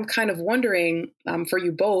in that, I'm kind of wondering for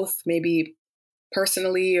you both, maybe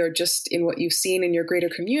personally or just in what you've seen in your greater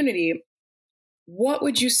community, what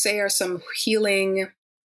would you say are some healing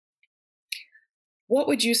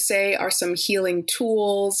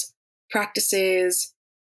tools, practices,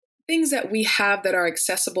 things that we have that are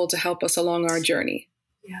accessible to help us along our journey?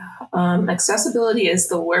 Yeah, accessibility is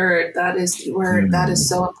the word. That is the word that is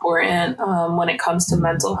so important when it comes to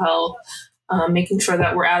mental health. Making sure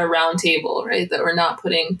that we're at a round table, right? That we're not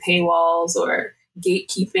putting paywalls or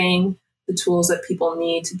gatekeeping the tools that people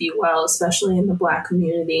need to be well, especially in the Black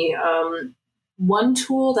community. One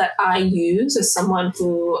tool that I use as someone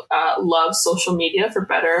who loves social media for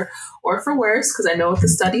better or for worse, because I know what the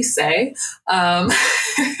studies say,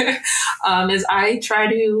 is I try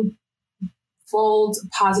to fold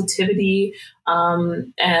positivity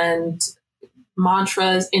and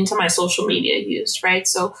mantras into my social media use, right?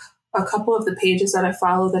 So a couple of the pages that I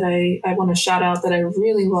follow that I want to shout out that I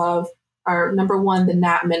really love are, number one, the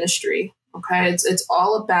Nap Ministry. Okay. It's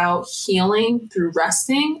all about healing through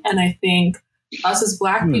resting. And I think us as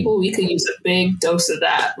Black people, we could use a big dose of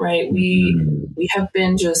that, right? We have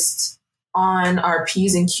been just on our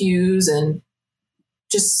P's and Q's and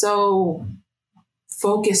just so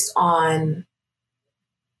focused on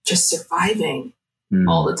just surviving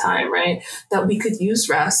all the time, right? That we could use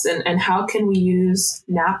rest and how can we use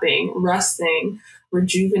napping, resting,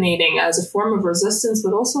 rejuvenating as a form of resistance,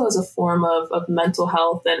 but also as a form of mental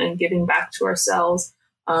health and giving back to ourselves.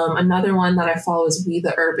 Another one that I follow is We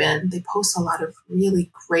the Urban. They post a lot of really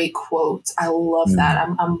great quotes. I love that.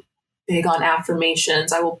 I'm big on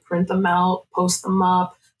affirmations. I will print them out, post them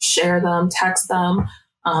up, share them, text them.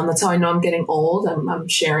 That's how I know I'm getting old. I'm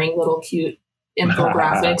sharing little cute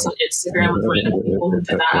infographics on Instagram with random people who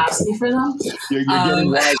did not ask me for them. You're getting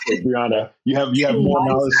wiser, Brianna. You have more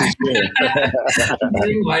knowledge to share. I'm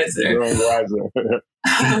getting wiser. You're wiser.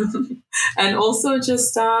 And also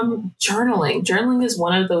just journaling. Journaling is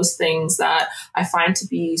one of those things that I find to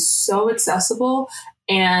be so accessible.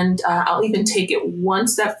 And I'll even take it one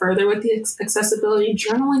step further with the accessibility.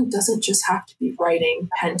 Journaling doesn't just have to be writing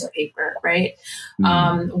pen to paper, right?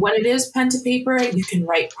 When it is pen to paper, you can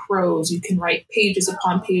write prose, you can write pages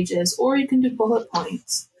upon pages, or you can do bullet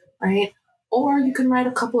points, right? Or you can write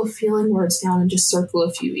a couple of feeling words down and just circle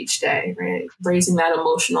a few each day, right? Raising that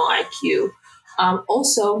emotional IQ.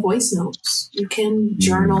 Also, voice notes. You can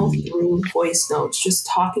journal through voice notes, just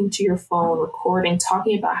talking to your phone, recording,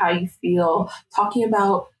 talking about how you feel, talking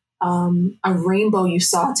about a rainbow you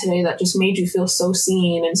saw today that just made you feel so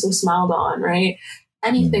seen and so smiled on, right?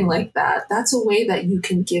 Anything like that. That's a way that you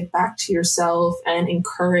can give back to yourself and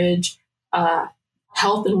encourage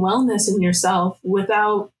health and wellness in yourself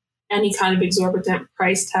without any kind of exorbitant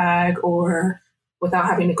price tag or without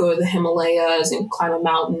having to go to the Himalayas and climb a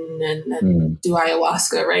mountain and do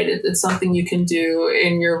ayahuasca, right? It's something you can do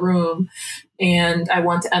in your room. And I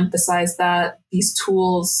want to emphasize that these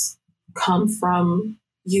tools come from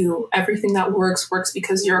you. Everything that works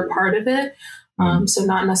because you're a part of it. So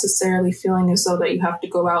not necessarily feeling as though that you have to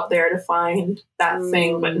go out there to find that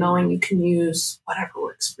thing, but knowing you can use whatever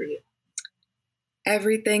works for you.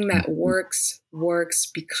 Everything that works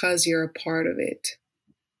because you're a part of it.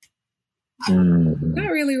 That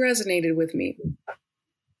really resonated with me.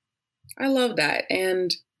 I love that.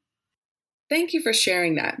 And thank you for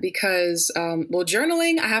sharing that because,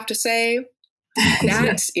 journaling, I have to say,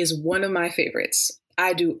 that is one of my favorites.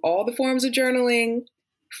 I do all the forms of journaling,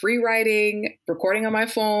 free writing, recording on my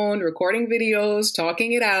phone, recording videos,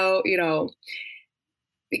 talking it out,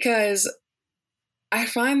 because I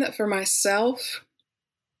find that for myself,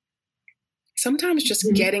 sometimes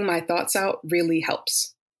just getting my thoughts out really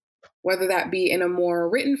helps. Whether that be in a more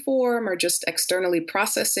written form or just externally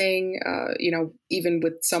processing, even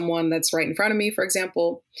with someone that's right in front of me, for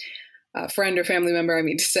example, a friend or family member, I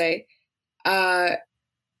mean to say,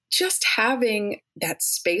 just having that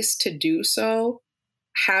space to do so,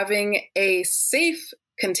 having a safe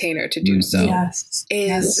container to do so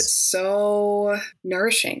is so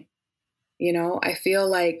nourishing. I feel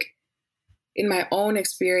like in my own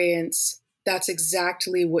experience, that's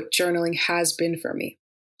exactly what journaling has been for me.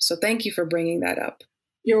 So thank you for bringing that up.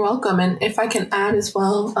 You're welcome. And if I can add as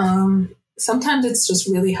well, sometimes it's just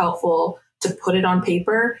really helpful to put it on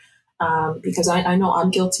paper. Because I know I'm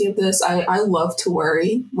guilty of this. I love to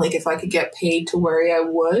worry. Like if I could get paid to worry, I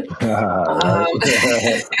would.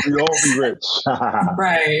 We'd all be rich.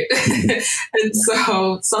 Right. And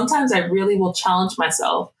so sometimes I really will challenge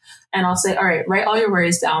myself and I'll say, all right, write all your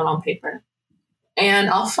worries down on paper. And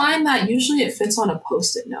I'll find that usually it fits on a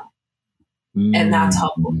Post-it note. And that's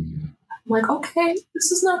helpful. I'm like, okay,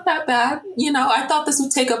 this is not that bad. You know, I thought this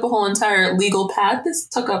would take up a whole entire legal pad. This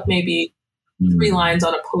took up maybe 3 lines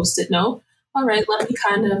on a Post-it note. All right, let me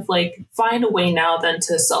kind of like find a way now then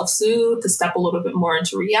to self-soothe, to step a little bit more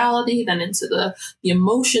into reality, then into the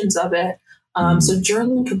emotions of it. So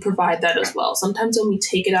journaling can provide that as well. Sometimes when we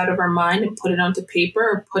take it out of our mind and put it onto paper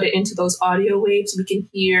or put it into those audio waves, we can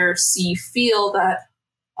hear, see, feel that,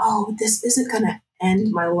 oh, this isn't going to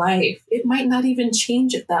end my life. It might not even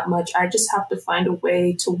change it that much. I just have to find a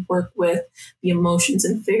way to work with the emotions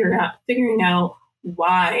and figuring out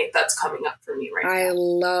why that's coming up for me right now. I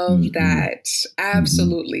love that.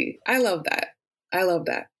 Absolutely. I love that. I love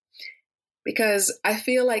that. Because I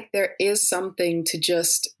feel like there is something to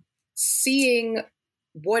just seeing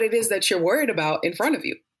what it is that you're worried about in front of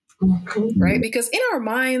you, right? Because in our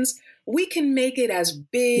minds, we can make it as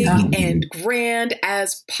big and grand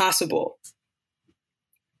as possible.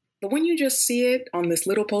 But when you just see it on this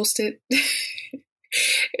little Post-it,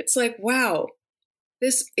 it's like, wow,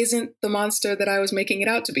 this isn't the monster that I was making it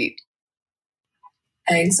out to be.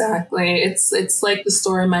 Exactly. It's like the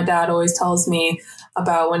story my dad always tells me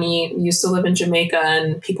about when he used to live in Jamaica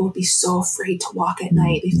and people would be so afraid to walk at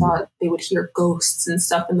night. They thought they would hear ghosts and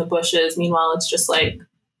stuff in the bushes. Meanwhile, it's just like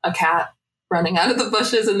a cat running out of the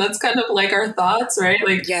bushes. And that's kind of like our thoughts, right?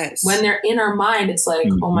 Like when they're in our mind, it's like,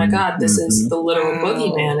 oh my God, this is the literal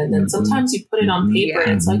boogeyman. And then sometimes you put it on paper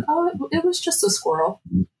and it's like, oh, it was just a squirrel.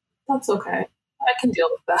 That's okay. I can deal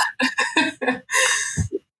with that.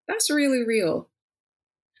 That's really real.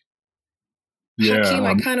 Yeah, Hakeem,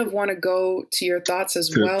 I kind of want to go to your thoughts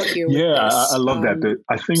as well here. Yeah, I love that.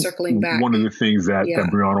 I think circling back, one of the things that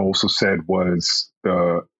Brianna also said was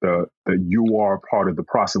that you are part of the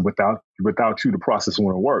process. Without you, the process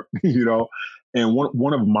wouldn't work. You know, and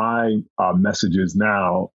one of my messages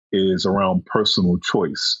now is around personal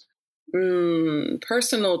choice.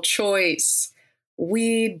 Personal choice.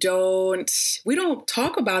 We don't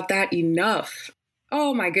talk about that enough.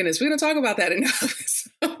 Oh my goodness, we don't talk about that enough.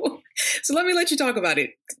 So let me let you talk about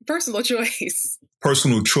it. Personal choice.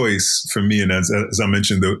 Personal choice for me, and as I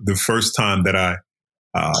mentioned, the first time that I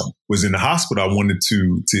was in the hospital, I wanted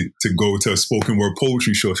to go to a spoken word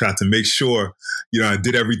poetry show. So I had to make sure, I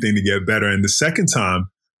did everything to get better. And the second time,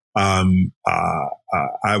 I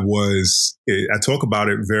talk about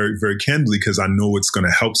it very, very candidly because I know it's going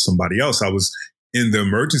to help somebody else. I was in the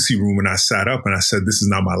emergency room and I sat up and I said, this is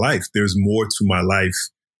not my life. There's more to my life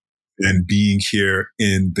than being here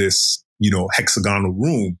in this, hexagonal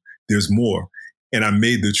room. There's more. And I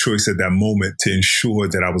made the choice at that moment to ensure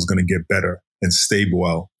that I was going to get better and stay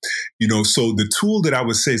well. So the tool that I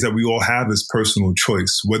would say is that we all have is personal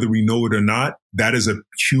choice, whether we know it or not. That is a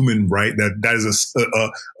human right. That is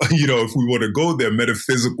if we want to go there,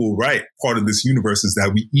 metaphysical right. Part of this universe is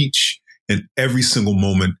that we each and every single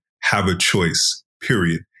moment have a choice,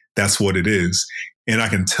 period. That's what it is. And I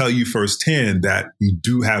can tell you firsthand that you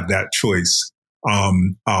do have that choice.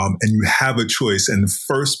 And you have a choice. And the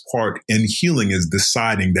first part in healing is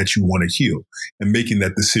deciding that you want to heal and making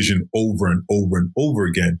that decision over and over and over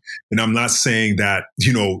again. And I'm not saying that,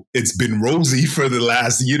 it's been rosy for the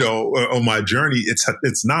last, on my journey.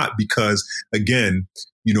 It's not, because again,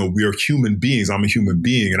 we are human beings. I'm a human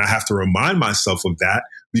being, and I have to remind myself of that,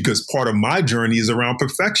 because part of my journey is around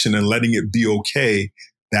perfection and letting it be okay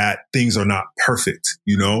that things are not perfect,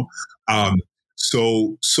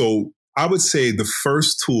 So I would say the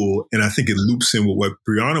first tool, and I think it loops in with what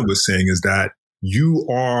Brianna was saying, is that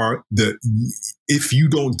if you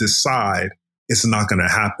don't decide, it's not going to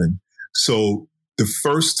happen. So the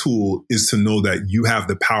first tool is to know that you have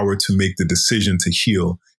the power to make the decision to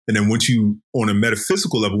heal. And then on a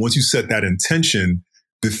metaphysical level, once you set that intention,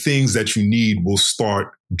 the things that you need will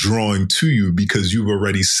start drawing to you, because you've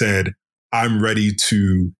already said, I'm ready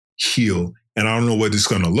to heal. And I don't know what it's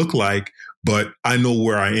going to look like, but I know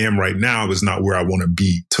where I am right now is not where I want to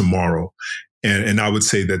be tomorrow. And I would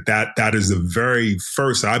say that is the very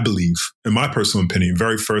first, I believe, in my personal opinion,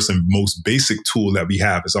 very first and most basic tool that we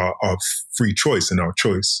have is our free choice and our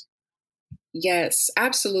choice. Yes,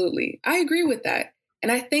 absolutely. I agree with that.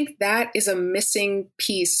 And I think that is a missing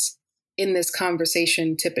piece in this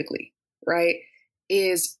conversation typically, right?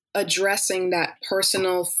 Is addressing that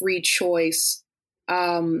personal free choice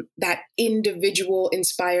that individual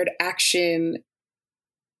inspired action,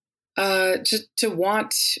 to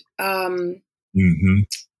want, to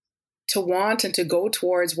want and to go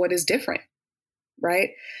towards what is different,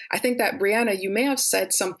 right? I think that, Brianna, you may have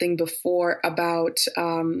said something before about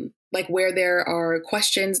like where there are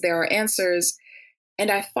questions, there are answers. And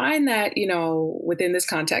I find that, you know, within this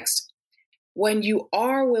context, when you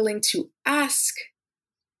are willing to ask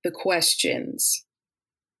the questions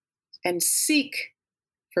and seek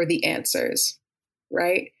for the answers,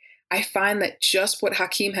 right? I find that just what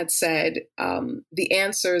Hakeem had said, the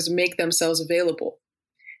answers make themselves available.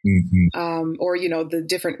 Or, you know, the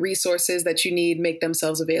different resources that you need make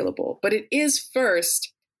themselves available. But it is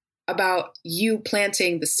first about you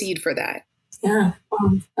planting the seed for that. Yeah,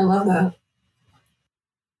 I love that.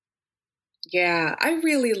 Yeah, I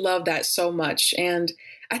really love that so much. And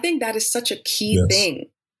I think that is such a key thing,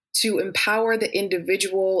 to empower the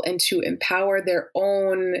individual and to empower their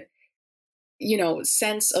own, you know,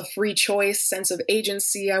 sense of free choice, sense of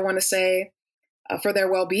agency, I want to say, for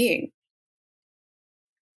their well-being.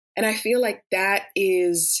 And I feel like that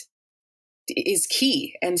is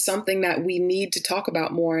key and something that we need to talk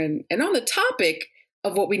about more. And on the topic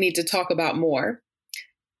of what we need to talk about more,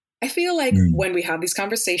 I feel like when we have these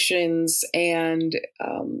conversations, and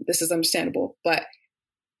this is understandable, but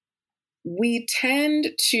we tend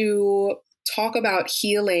to talk about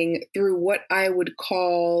healing through what I would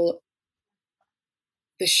call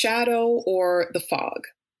the shadow or the fog,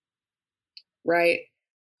 right?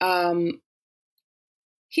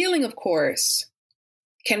 Healing, of course,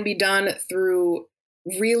 can be done through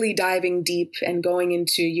really diving deep and going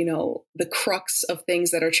into, you know, the crux of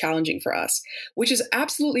things that are challenging for us, which is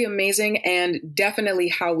absolutely amazing and definitely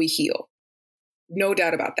how we heal. No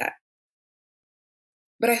doubt about that.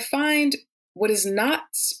 But I find what is not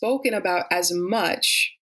spoken about as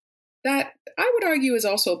much, that I would argue is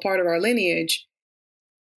also a part of our lineage,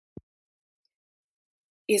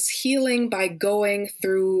 is healing by going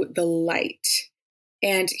through the light,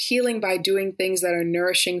 and healing by doing things that are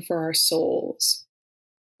nourishing for our souls,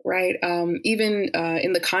 right? Even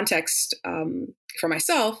in the context for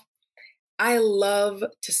myself, I love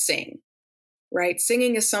to sing, right?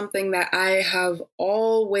 Singing is something that I have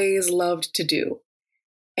always loved to do.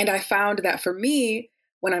 And I found that for me,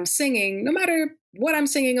 when I'm singing, no matter what I'm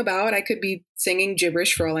singing about, I could be singing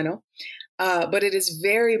gibberish for all I know, but it is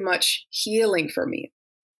very much healing for me.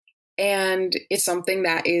 And it's something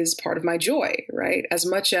that is part of my joy, right? As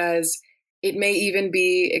much as it may even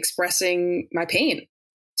be expressing my pain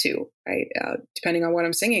too, right? Depending on what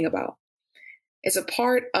I'm singing about. It's a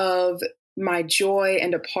part of my joy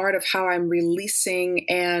and a part of how I'm releasing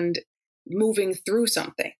and moving through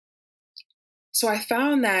something. So I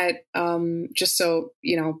found that, just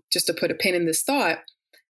to put a pin in this thought,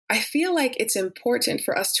 I feel like it's important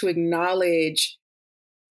for us to acknowledge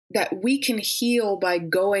that we can heal by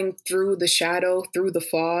going through the shadow, through the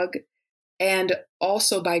fog, and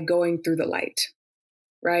also by going through the light,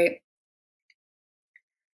 right?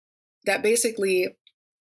 That basically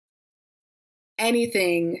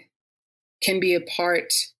anything can be a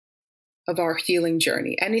part of our healing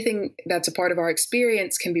journey. Anything that's a part of our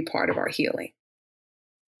experience can be part of our healing.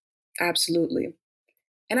 Absolutely.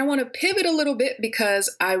 And I want to pivot a little bit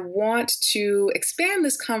because I want to expand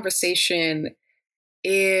this conversation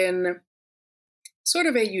in sort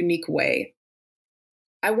of a unique way.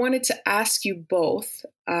 I wanted to ask you both,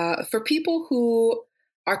 for people who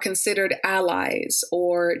are considered allies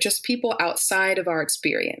or just people outside of our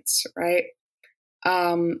experience, right?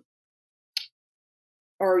 Or,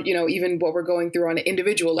 you know, even what we're going through on an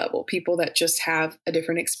individual level, people that just have a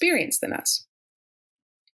different experience than us.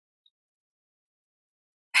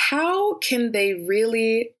 How can they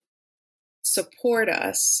really support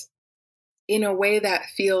us in a way that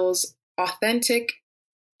feels authentic,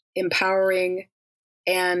 empowering,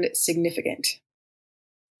 and significant?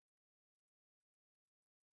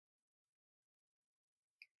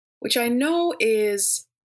 Which I know is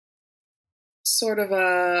sort of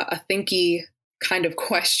a thinky kind of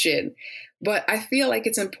question, but I feel like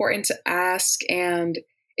it's important to ask and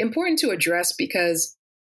important to address, because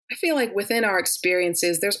I feel like within our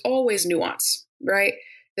experiences, there's always nuance, right?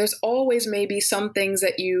 There's always maybe some things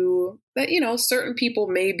that certain people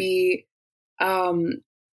maybe are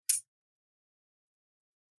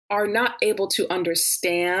not able to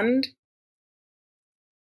understand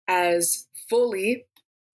as fully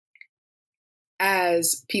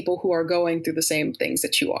as people who are going through the same things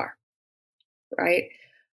that you are, right?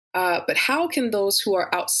 But how can those who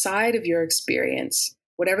are outside of your experience,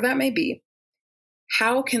 whatever that may be,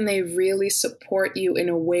 how can they really support you in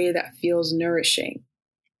a way that feels nourishing?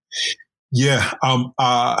 Yeah.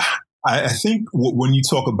 I think when you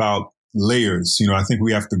talk about layers, I think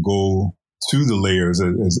we have to go to the layers,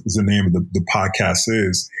 as the name of the podcast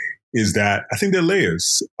is that I think they're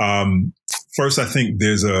layers. First, I think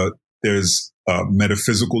there's a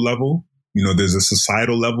metaphysical level, there's a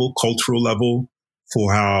societal level, cultural level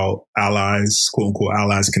for how allies, quote unquote,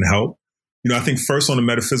 allies can help. I think first on the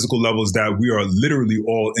metaphysical level is that we are literally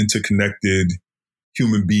all interconnected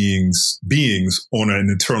human beings on an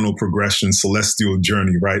eternal progression, celestial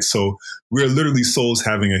journey, right? So we're literally souls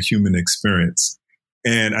having a human experience.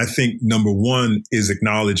 And I think number one is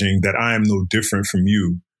acknowledging that I am no different from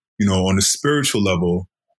you, on a spiritual level,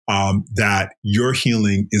 that your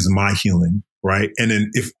healing is my healing, right? And then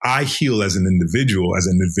if I heal as an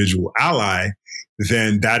individual ally,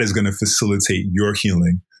 then that is going to facilitate your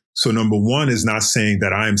healing. So number one is not saying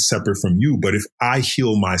that I am separate from you, but if I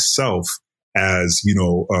heal myself as,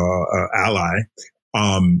 ally,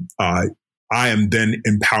 I am then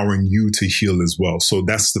empowering you to heal as well. So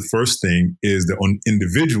that's the first thing, is the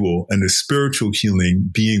individual and the spiritual healing,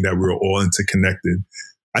 being that we're all interconnected.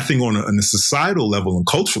 I think on a societal level and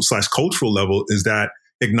cultural level is that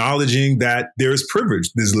acknowledging that there is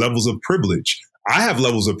privilege. There's levels of privilege. I have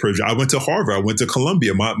levels of privilege. I went to Harvard. I went to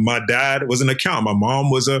Columbia. My dad was an accountant. My mom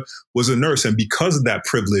was a nurse. And because of that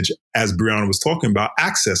privilege, as Brianna was talking about,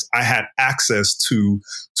 I had access to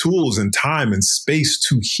tools and time and space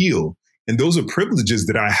to heal. And those are privileges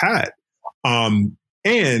that I had.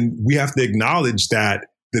 And we have to acknowledge that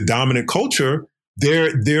the dominant culture,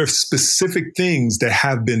 there are specific things that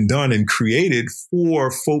have been done and created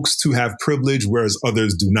for folks to have privilege, whereas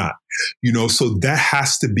others do not. So that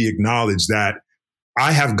has to be acknowledged, that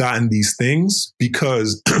I have gotten these things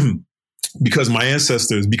because my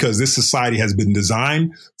ancestors, because this society has been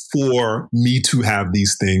designed for me to have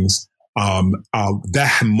these things.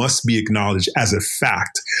 That must be acknowledged as a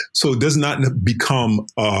fact. So it does not become,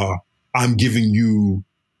 I'm giving you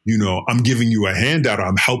a handout, or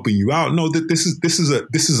I'm helping you out. No, that this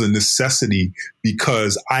is a necessity,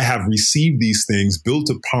 because I have received these things built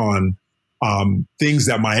upon things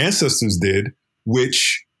that my ancestors did,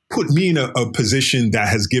 which put me in a position that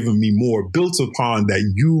has given me more, built upon that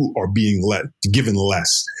you are being given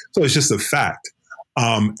less. So it's just a fact.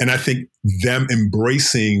 And I think them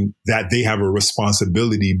embracing that they have a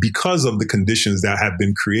responsibility because of the conditions that have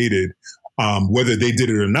been created, whether they did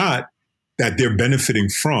it or not, that they're benefiting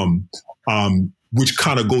from, which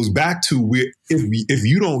kind of goes back to if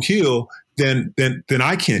you don't heal, then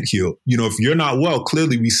I can't heal. If you're not well,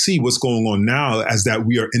 clearly we see what's going on now, as that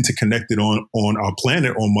we are interconnected on our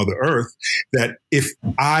planet, on Mother Earth, that if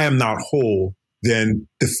I am not whole, then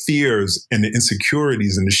the fears and the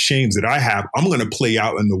insecurities and the shames that I have, I'm going to play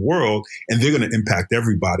out in the world, and they're going to impact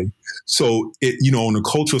everybody. So on a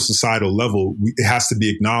cultural, societal level, it has to be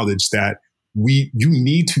acknowledged that you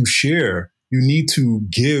need to share, you need to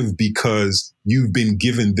give, because you've been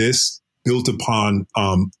given this built upon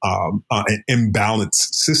an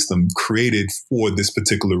imbalanced system created for this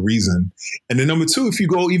particular reason. And then number two, if you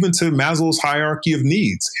go even to Maslow's hierarchy of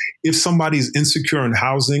needs, if somebody's insecure in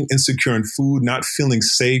housing, insecure in food, not feeling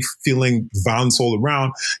safe, feeling violence all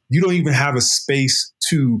around, you don't even have a space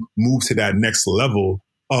to move to that next level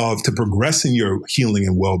to progress in your healing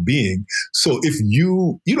and well-being. So if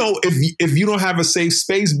you don't have a safe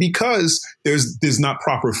space because there's not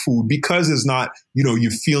proper food, because there's not, you're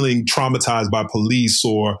feeling traumatized by police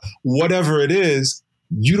or whatever it is,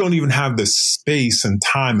 you don't even have the space and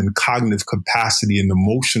time and cognitive capacity and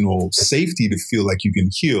emotional safety to feel like you can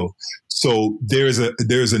heal. So there's a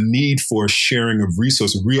need for sharing of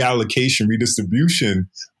resources, reallocation, redistribution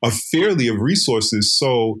of resources,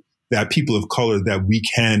 so that people of color, that we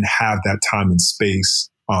can have that time and space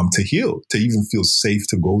to heal, to even feel safe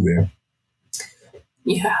to go there.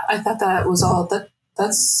 Yeah, I thought that was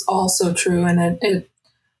that's all so true. And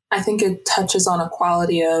I think it touches on a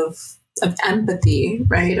quality of empathy,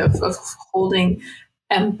 right? Of holding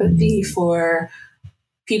empathy for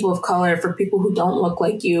people of color, for people who don't look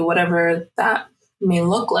like you, whatever that may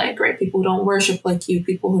look like, right? People who don't worship like you,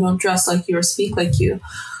 people who don't dress like you or speak like you.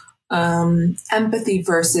 Empathy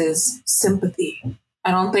versus sympathy.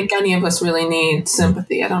 I don't think any of us really need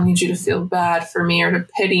sympathy. I don't need you to feel bad for me or to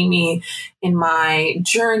pity me in my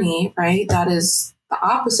journey, right? That is the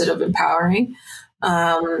opposite of empowering.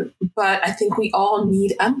 But I think we all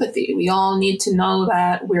need empathy. We all need to know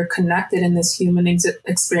that we're connected in this human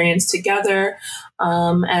experience together,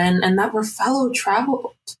 and that we're fellow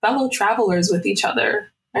travelers with each other,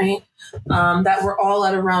 right? That we're all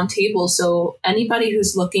at a round table. So anybody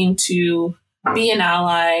who's looking to be an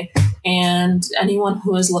ally, And anyone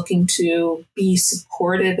who is looking to be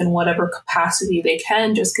supportive in whatever capacity they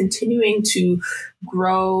can, just continuing to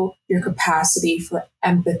grow your capacity for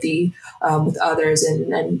empathy with others.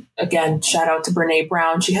 And again, shout out to Brene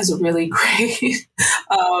Brown. She has a really great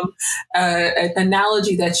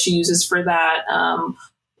analogy that she uses for that,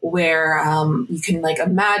 where you can like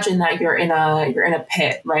imagine that you're in a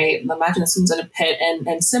pit, right? Imagine that someone's in a pit,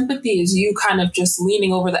 and sympathy is you kind of just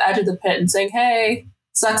leaning over the edge of the pit and saying, "Hey,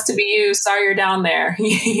 sucks to be you. Sorry you're down there."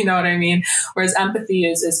 You know what I mean? Whereas empathy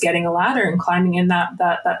is getting a ladder and climbing in that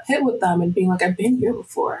pit with them and being like, "I've been here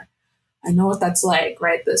before. I know what that's like,"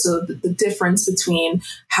 right? So the difference between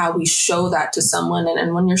how we show that to someone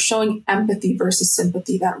and when you're showing empathy versus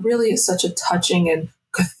sympathy, that really is such a touching and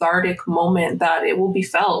cathartic moment that it will be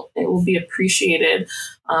felt. It will be appreciated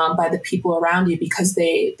by the people around you, because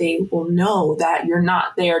they will know that you're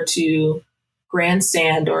not there to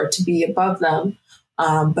grandstand or to be above them,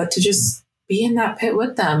 but to just be in that pit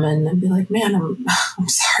with them and be like, "Man, I'm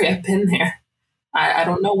sorry, I've been there. I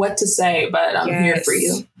don't know what to say, but I'm here for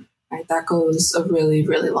you." Right? That goes a really,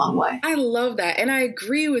 really long way. I love that. And I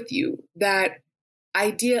agree with you, that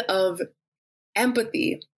idea of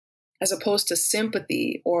empathy as opposed to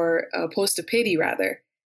sympathy, or opposed to pity, rather.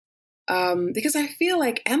 Because I feel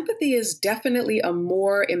like empathy is definitely a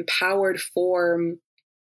more empowered form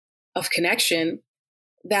of connection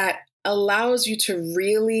that allows you to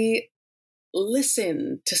really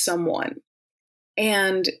listen to someone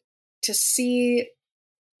and to see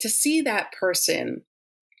that person,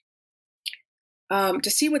 to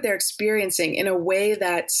see what they're experiencing in a way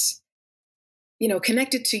that's,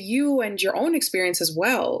 connected to you and your own experience as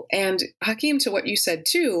well. And Hakeem, to what you said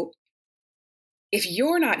too, if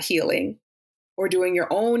you're not healing or doing your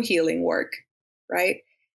own healing work, right,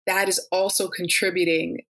 that is also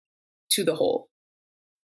contributing to the whole.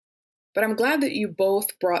 But I'm glad that you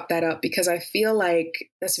both brought that up, because I feel like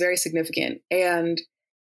that's very significant. And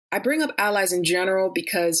I bring up allies in general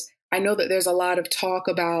because I know that there's a lot of talk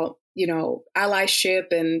about,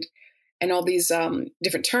 allyship and all these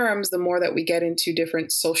different terms, the more that we get into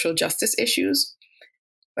different social justice issues.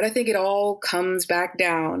 But I think it all comes back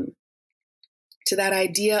down to that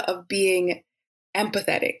idea of being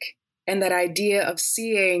empathetic, and that idea of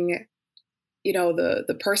seeing,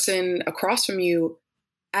 the person across from you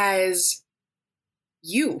as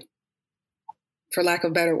you, for lack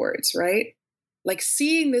of better words, right? Like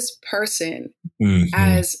seeing this person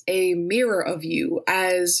as a mirror of you,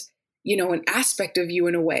 as an aspect of you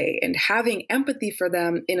in a way, and having empathy for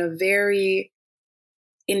them in a very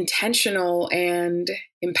intentional and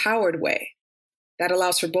empowered way that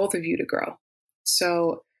allows for both of you to grow.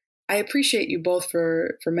 So I appreciate you both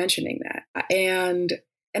for mentioning that. And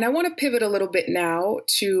I want to pivot a little bit now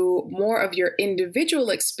to more of your individual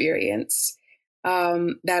experience,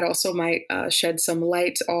 that also might shed some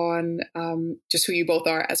light on just who you both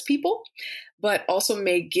are as people, but also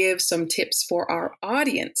may give some tips for our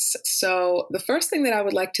audience. So the first thing that I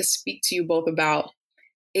would like to speak to you both about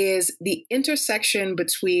is the intersection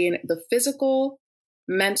between the physical,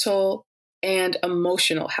 mental, and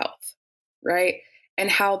emotional health, right?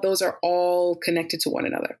 And how those are all connected to one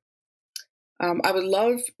another. I would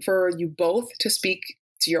love for you both to speak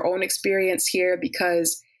to your own experience here,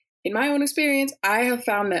 because in my own experience, I have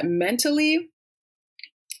found that mentally,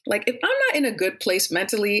 like if I'm not in a good place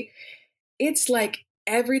mentally, it's like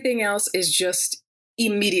everything else is just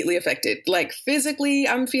immediately affected. Like physically,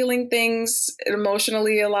 I'm feeling things,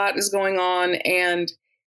 emotionally, a lot is going on. And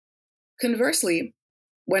conversely,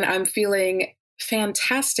 when I'm feeling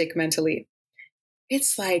fantastic mentally,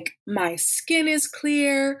 it's like my skin is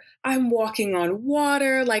clear, I'm walking on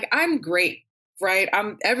water, like I'm great, right?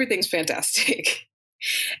 Everything's fantastic.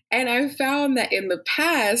 And I've found that in the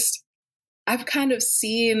past, I've kind of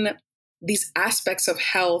seen these aspects of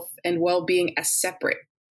health and well-being as separate,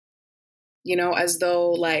 as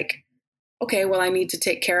though like, okay, well, I need to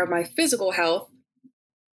take care of my physical health,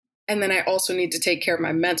 and then I also need to take care of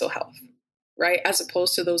my mental health, right? As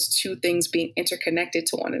opposed to those two things being interconnected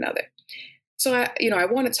to one another. So, I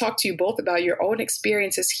want to talk to you both about your own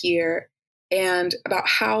experiences here and about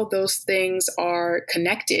how those things are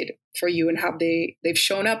connected for you and how they've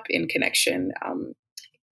shown up in connection,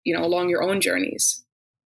 along your own journeys.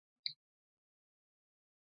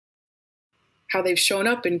 How they've shown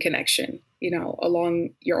up in connection,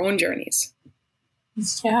 along your own journeys.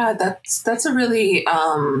 Yeah, that's a really,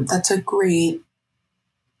 that's a great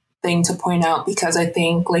thing to point out, because I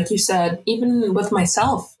think, like you said, even with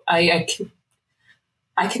myself, I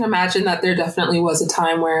can imagine that there definitely was a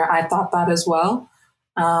time where I thought that as well.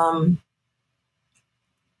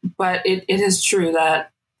 But it is true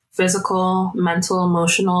that physical, mental,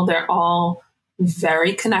 emotional, they're all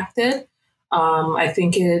very connected. I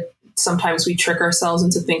think sometimes we trick ourselves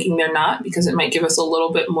into thinking they're not, because it might give us a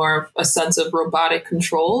little bit more of a sense of robotic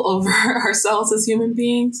control over ourselves as human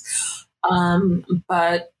beings.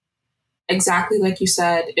 But exactly like you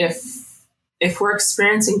said, if we're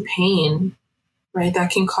experiencing pain, right,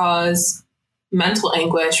 that can cause mental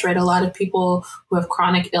anguish, right? A lot of people who have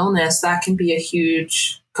chronic illness, that can be a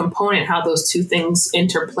huge component, how those two things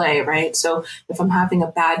interplay, right? So if I'm having a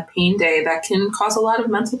bad pain day, that can cause a lot of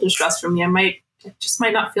mental distress for me. I just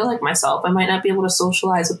might not feel like myself. I might not be able to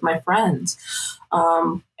socialize with my friends.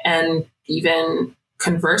 And even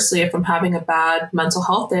conversely, if I'm having a bad mental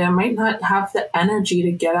health day, I might not have the energy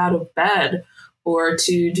to get out of bed or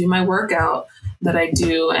to do my workout that I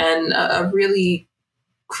do. And a really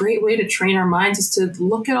great way to train our minds is to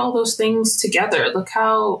look at all those things together. Look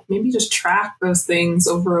how, maybe just track those things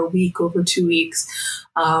over a week, over 2 weeks.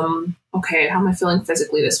 Okay, how am I feeling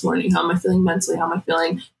physically this morning? How am I feeling mentally? How am I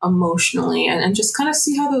feeling emotionally? And just kind of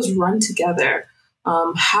see how those run together.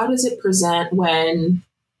 How does it present when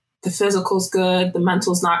the physical's good, the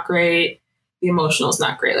mental's not great, the emotional's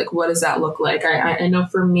not great? Like, what does that look like? I know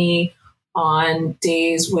for me, on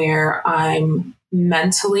days where I'm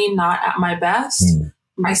mentally not at my best,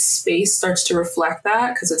 my space starts to reflect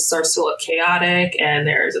that, because it starts to look chaotic, and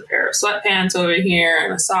there's a pair of sweatpants over here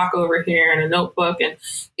and a sock over here and a notebook, and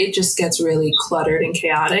it just gets really cluttered and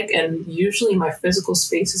chaotic. And usually my physical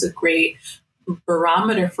space is a great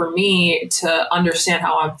barometer for me to understand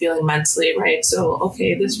how I'm feeling mentally, right? So,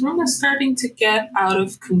 okay, this room is starting to get out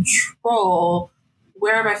of control.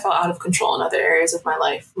 Where have I felt out of control in other areas of my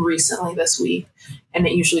life recently this week? And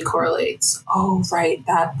it usually correlates. Oh, right.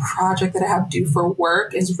 That project that I have due for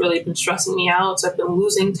work has really been stressing me out. So I've been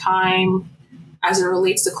losing time as it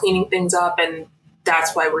relates to cleaning things up. And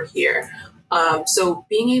that's why we're here. So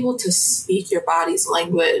being able to speak your body's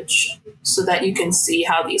language so that you can see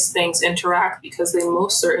how these things interact, because they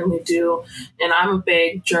most certainly do. And I'm a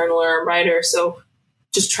big journaler and writer. So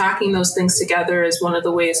just tracking those things together is one of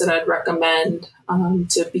the ways that I'd recommend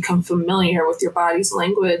to become familiar with your body's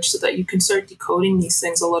language, so that you can start decoding these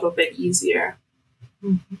things a little bit easier.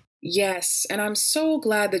 Mm-hmm. Yes. And I'm so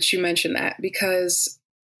glad that you mentioned that, because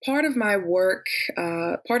part of my work,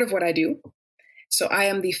 part of what I do, so I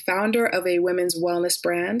am the founder of a women's wellness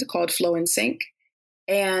brand called Flow and Sync.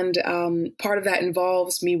 And part of that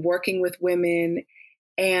involves me working with women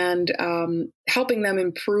and helping them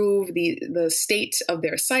improve the state of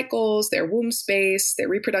their cycles, their womb space, their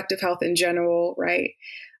reproductive health in general, right?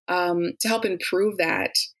 To help improve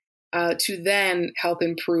that, to then help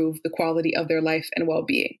improve the quality of their life and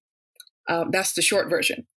well-being. That's the short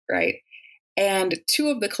version, right? And two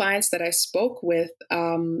of the clients that I spoke with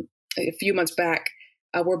a few months back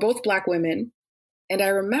were both Black women. And I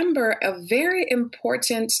remember a very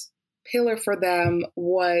important pillar for them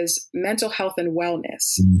was mental health and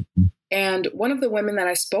wellness. Mm-hmm. And one of the women that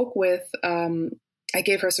I spoke with, I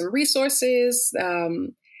gave her some resources,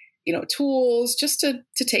 tools just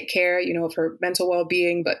to take care, of her mental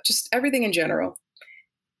well-being, but just everything in general.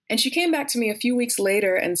 And she came back to me a few weeks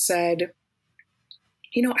later and said,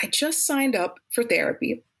 I just signed up for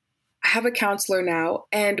therapy. I have a counselor now,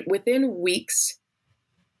 and within weeks,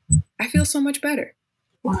 I feel so much better.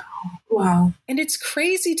 Wow. And it's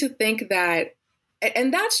crazy to think that,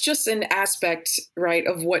 and that's just an aspect, right,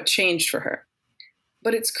 of what changed for her.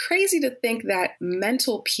 But it's crazy to think that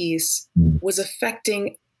mental peace was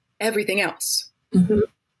affecting everything else,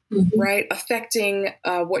 right? Affecting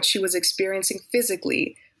what she was experiencing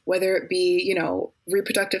physically, whether it be,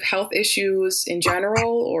 reproductive health issues in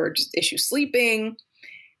general or just issues sleeping.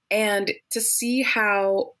 And to see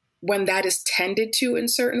how, when that is tended to in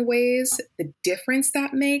certain ways, the difference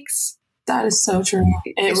that makes. That is so true.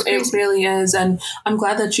 It really is. And I'm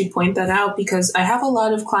glad that you point that out, because I have a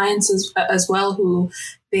lot of clients as well who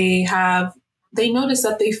they notice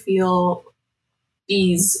that they feel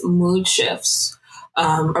these mood shifts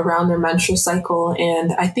around their menstrual cycle.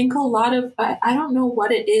 And I think a lot of, I don't know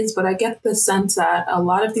what it is, but I get the sense that a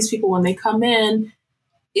lot of these people, when they come in,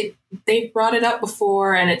 they've brought it up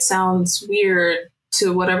before and it sounds weird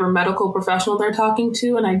to whatever medical professional they're talking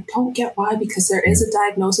to. And I don't get why, because there is a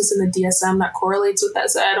diagnosis in the DSM that correlates with that.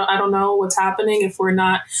 So I don't know what's happening if we're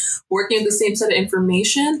not working with the same set of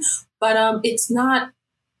information, but it's not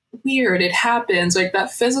weird. It happens. Like,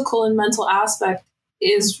 that physical and mental aspect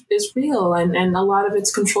is real. And a lot of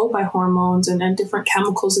it's controlled by hormones and different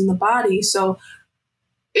chemicals in the body. So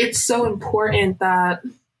it's so important that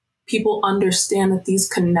people understand that these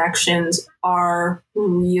connections are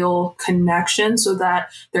real connections, so that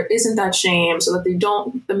there isn't that shame, so that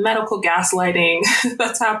the medical gaslighting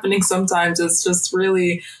that's happening sometimes is just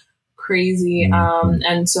really crazy.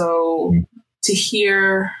 And so to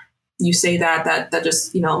hear you say that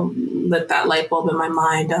just, lit that light bulb in my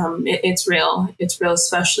mind. It's real. It's real,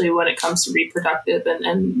 especially when it comes to reproductive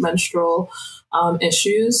and menstrual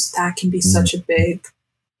issues. That can be such a big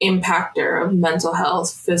impactor of mental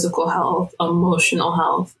health, physical health, emotional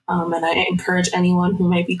health. And I encourage anyone who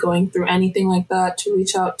might be going through anything like that to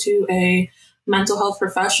reach out to a mental health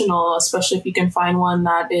professional, especially if you can find one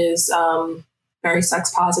that is very sex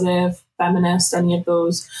positive, feminist, any of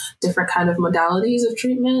those different kind of modalities of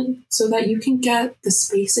treatment, so that you can get the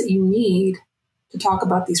space that you need to talk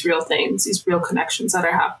about these real things, these real connections that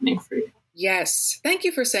are happening for you. Yes. Thank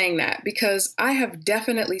you for saying that, because I have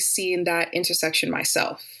definitely seen that intersection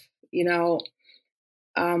myself, with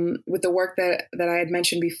the work that I had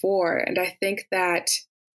mentioned before. And I think that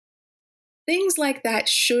things like that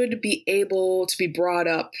should be able to be brought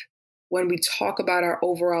up when we talk about our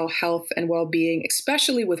overall health and well-being,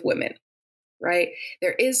 especially with women, right?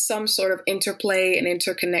 There is some sort of interplay and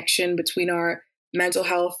interconnection between our mental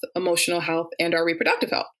health, emotional health, and our reproductive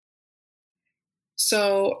health.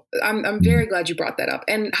 So I'm very glad you brought that up.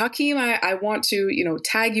 And Hakeem, I want to,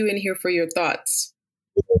 tag you in here for your thoughts.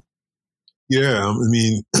 Yeah, I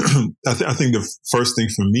mean, I think the first thing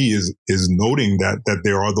for me is noting that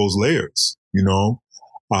there are those layers.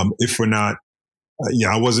 If we're not,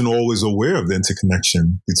 I wasn't always aware of the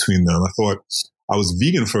interconnection between them. I thought I was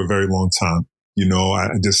vegan for a very long time.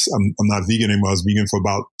 I'm not vegan anymore. I was vegan for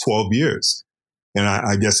about 12 years, and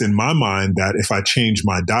I guess in my mind that if I changed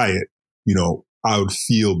my diet, I would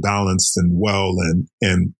feel balanced and well,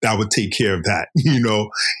 and that would take care of that.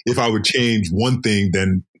 If I would change one thing,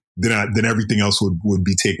 then everything else would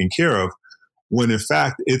be taken care of. When in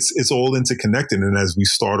fact it's all interconnected. And as we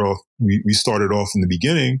started off in the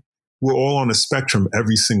beginning, we're all on a spectrum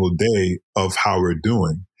every single day of how we're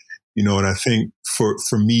doing. And I think for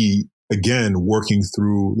me, again, working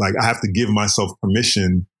through, like, I have to give myself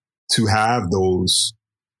permission to have those.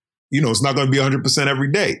 It's not going to be 100% every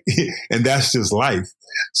day. And that's just life.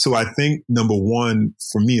 So I think number one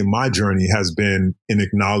for me in my journey has been in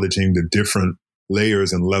acknowledging the different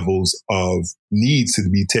layers and levels of needs to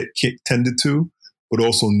be tended to, but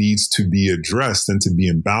also needs to be addressed and to be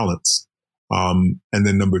in balance. And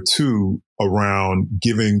then number two, around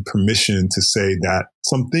giving permission to say that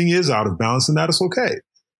something is out of balance and that is okay.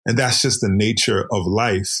 And that's just the nature of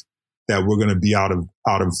life, that we're going to be out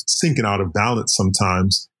of sync and out of balance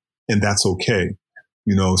sometimes. And that's okay.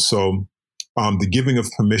 So the giving of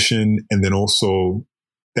permission, and then also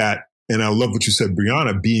that, and I love what you said,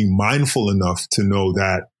 Brianna, being mindful enough to know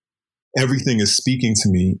that everything is speaking to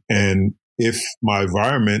me. And if my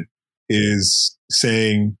environment is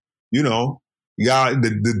saying,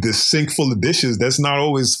 the sink full of dishes, that's not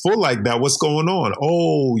always full like that. What's going on?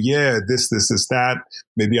 Oh yeah, this, that.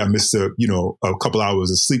 Maybe I missed a couple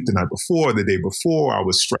hours of sleep the night before, the day before. I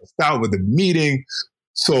was stressed out with a meeting.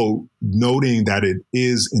 So noting that it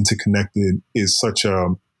is interconnected is such a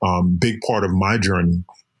big part of my journey,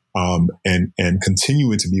 and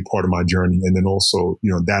continuing to be part of my journey. And then also,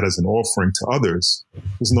 that as an offering to others,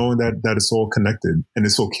 is knowing that it's all connected, and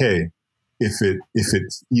it's okay if it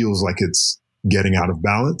feels like it's getting out of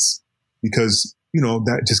balance, because,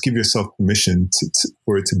 that just give yourself permission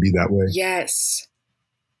for it to be that way. Yes.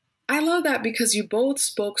 I love that, because you both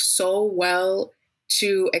spoke so well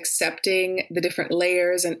to accepting the different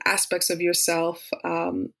layers and aspects of yourself,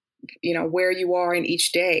 where you are in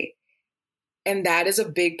each day. And that is a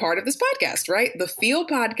big part of this podcast, right? The Feel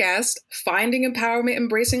podcast, Finding Empowerment,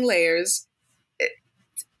 Embracing Layers.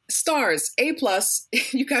 Stars, A+,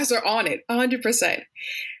 you guys are on it, 100%.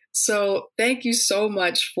 So thank you so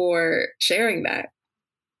much for sharing that.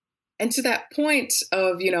 And to that point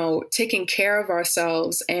of, taking care of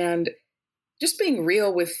ourselves and just being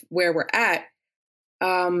real with where we're at,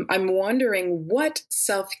 I'm wondering what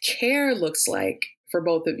self-care looks like for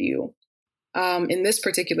both of you in this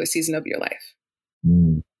particular season of your life.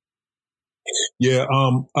 Yeah,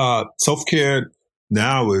 self-care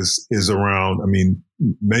now is around,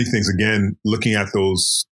 many things. Again, looking at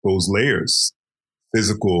those layers,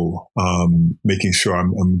 physical, making sure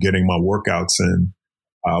I'm getting my workouts in,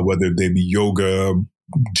 whether they be yoga,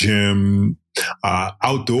 gym,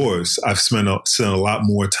 outdoors. I've spent a lot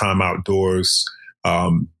more time outdoors,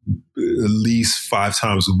 at least 5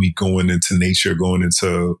 times a week, going into nature, going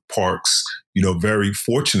into parks. Very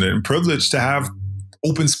fortunate and privileged to have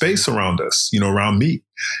open space around us, around me.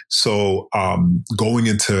 So going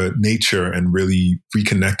into nature and really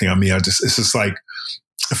reconnecting, it's just like,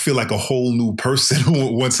 I feel like a whole new person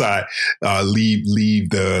once I leave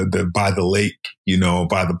the by the lake,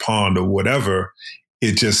 by the pond or whatever.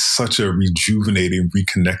 It's just such a rejuvenating,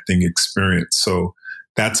 reconnecting experience. So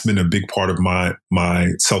that's been a big part of my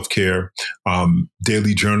self-care,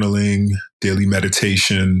 daily journaling, daily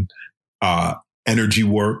meditation, energy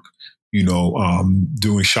work,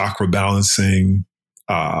 doing chakra balancing,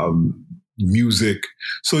 music.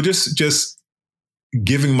 So just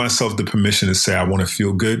giving myself the permission to say I want to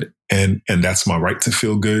feel good, and that's my right to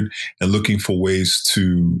feel good, and looking for ways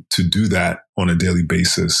to do that on a daily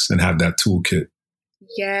basis and have that toolkit.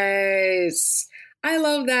 Yes. I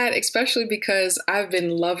love that, especially because I've been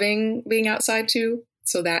loving being outside too.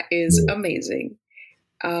 So that is amazing.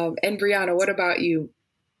 And Brianna, what about you?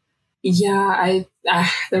 Yeah,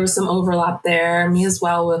 there was some overlap there. Me as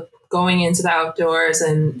well, with going into the outdoors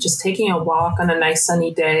and just taking a walk on a nice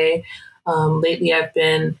sunny day. Lately, I've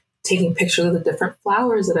been taking pictures of the different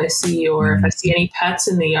flowers that I see, or if I see any pets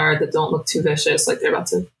in the yard that don't look too vicious, like they're about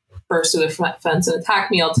to burst through the fence and attack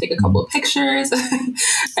me, I'll take a couple of pictures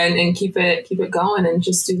and keep it going and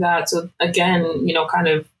just do that. So again, kind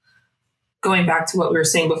of going back to what we were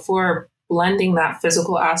saying before, blending that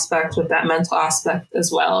physical aspect with that mental aspect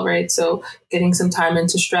as well, right? So getting some time in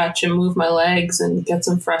to stretch and move my legs and get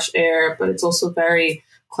some fresh air, but it's also very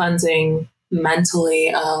cleansing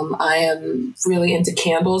mentally. I am really into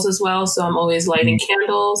candles as well. So I'm always lighting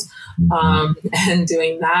candles and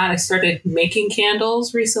doing that. I started making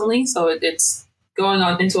candles recently. So it's going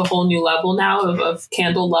on into a whole new level now of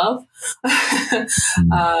candle love.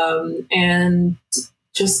 And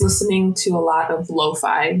just listening to a lot of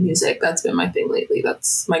lo-fi music. That's been my thing lately.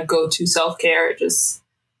 That's my go-to self-care. It just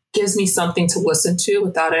gives me something to listen to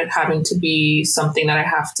without it having to be something that I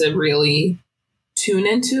have to really tune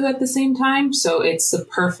into at the same time. So it's the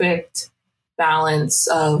perfect balance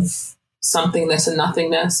of somethingness and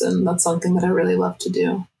nothingness. And that's something that I really love to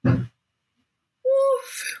do. Oof.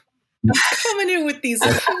 Coming in with these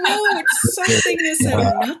quotes, somethingness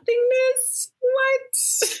and nothingness.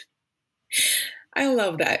 What? I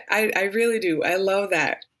love that. I really do. I love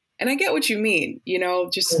that. And I get what you mean,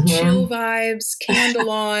 just chill vibes,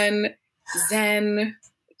 candle on, zen.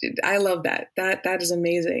 I love that. That is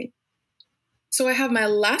amazing. So I have my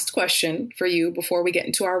last question for you before we get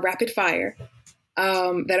into our rapid fire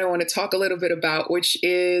that I want to talk a little bit about, which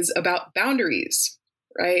is about boundaries,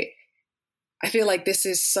 right? I feel like this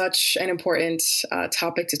is such an important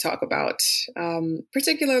topic to talk about,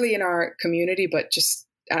 particularly in our community, but just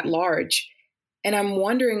at large. And I'm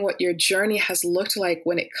wondering what your journey has looked like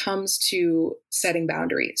when it comes to setting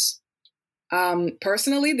boundaries.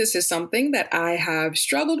 Personally, this is something that I have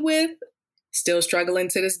struggled with, still struggling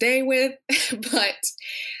to this day with, but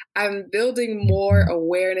I'm building more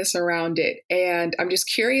awareness around it. And I'm just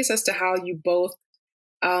curious as to how you both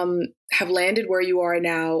have landed where you are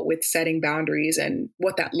now with setting boundaries and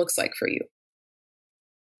what that looks like for you.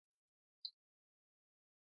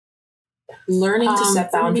 Learning to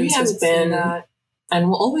set boundaries has been and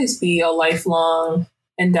will always be a lifelong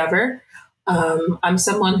endeavor. I'm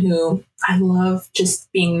someone who I love just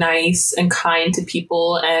being nice and kind to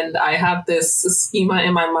people. And I have this schema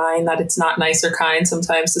in my mind that it's not nice or kind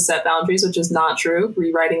sometimes to set boundaries, which is not true.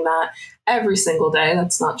 Rewriting that every single day.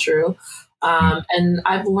 That's not true. And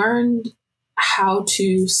I've learned how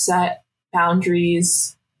to set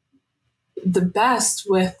boundaries the best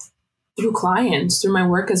through clients, through my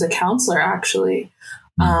work as a counselor, actually.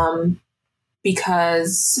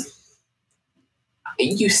 Because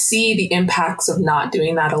you see the impacts of not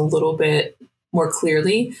doing that a little bit more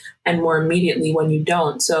clearly and more immediately when you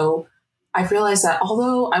don't. So I've realized that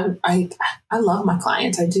although I love my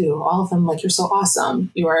clients, I do, all of them, like, you're so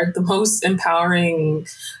awesome. You are the most empowering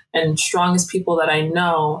and strongest people that I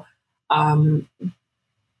know.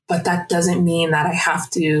 But that doesn't mean that I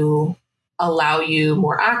have to allow you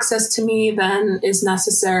more access to me than is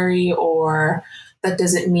necessary, or that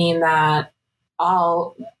doesn't mean that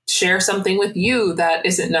I'll share something with you that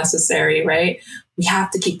isn't necessary, right? We have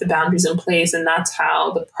to keep the boundaries in place. And that's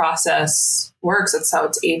how the process works. That's how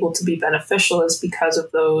it's able to be beneficial, is because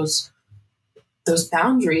of those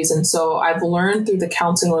boundaries. And so I've learned through the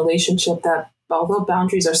counseling relationship that although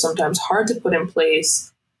boundaries are sometimes hard to put in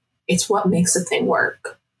place, it's what makes a thing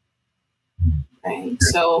work. Right?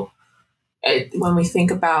 So when we think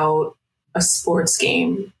about a sports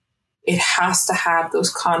game, it has to have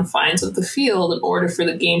those confines of the field in order for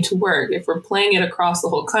the game to work. If we're playing it across the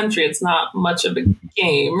whole country, it's not much of a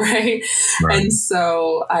game, right? And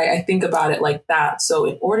so I think about it like that. So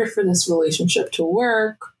in order for this relationship to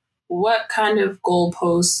work, what kind of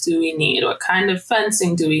goalposts do we need? What kind of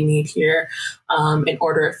fencing do we need here in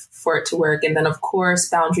order for it to work? And then, of course,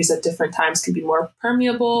 boundaries at different times can be more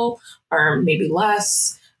permeable or maybe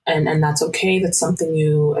less. And that's okay. That's something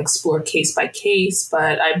you explore case by case.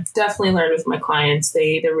 But I've definitely learned with my clients,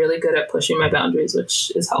 they're really good at pushing my boundaries,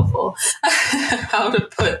 which is helpful. How to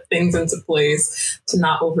put things into place to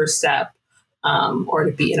not overstep or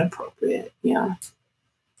to be inappropriate. Yeah.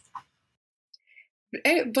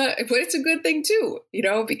 But it's a good thing too,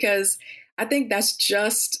 because I think that's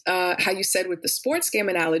just how you said with the sports game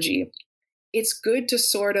analogy. It's good to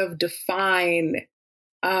sort of define,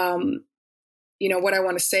 what I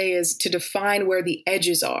want to say is to define where the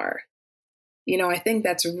edges are. I think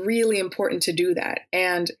that's really important to do that.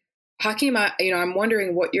 And Hakeem, I'm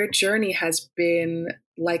wondering what your journey has been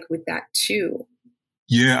like with that too.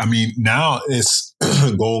 Yeah, I mean, now it's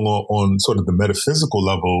going on sort of the metaphysical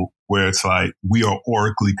level where it's like we are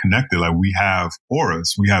aurically connected. Like we have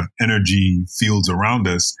auras, we have energy fields around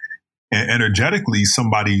us. And energetically,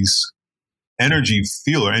 somebody's energy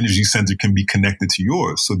field or energy center can be connected to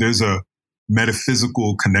yours. So there's a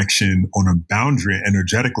metaphysical connection on a boundary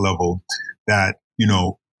energetic level that,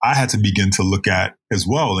 I had to begin to look at as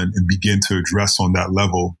well and begin to address on that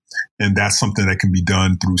level. And that's something that can be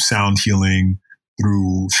done through sound healing,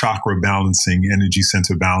 through chakra balancing, energy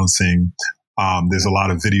center balancing. There's a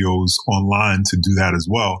lot of videos online to do that as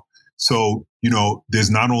well. So,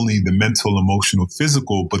 there's not only the mental, emotional,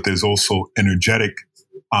 physical, but there's also energetic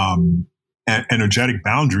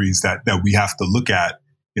boundaries that we have to look at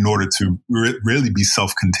in order to really be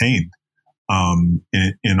self-contained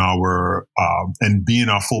in our and be in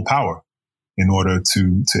our full power in order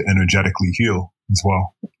to energetically heal as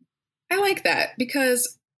well. I like that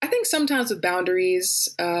because I think sometimes with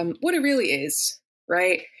boundaries, what it really is,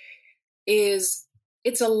 right, is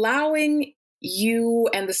it's allowing you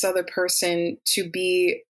and this other person to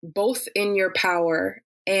be both in your power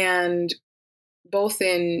and both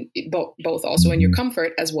also in your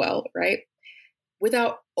comfort as well, right?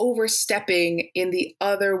 Without overstepping in the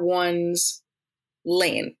other one's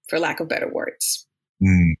lane, for lack of better words.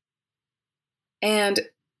 Mm. And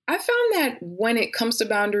I found that when it comes to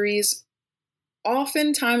boundaries,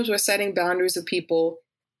 oftentimes we're setting boundaries with people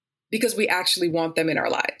because we actually want them in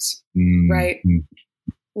our lives, right?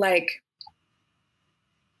 Like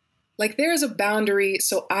there's a boundary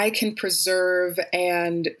so I can preserve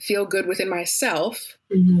and feel good within myself,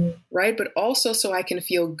 right? But also so I can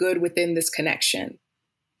feel good within this connection.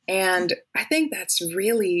 And I think that's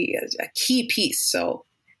really a key piece. So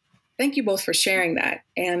thank you both for sharing that.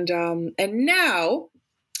 And now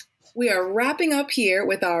we are wrapping up here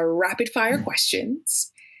with our rapid fire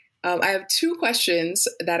questions. I have 2 questions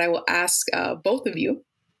that I will ask both of you.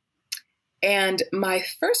 And my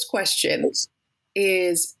first question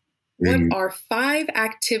is, what are 5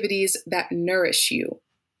 activities that nourish you?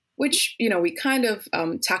 Which, we kind of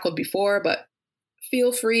tackled before, but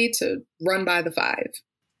feel free to run by the 5.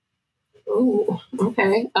 Ooh,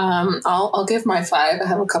 okay. I'll give my 5. I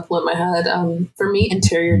have a couple in my head. For me,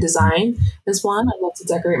 interior design is one. I love to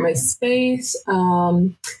decorate my space.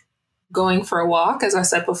 Going for a walk, as I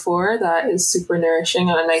said before, that is super nourishing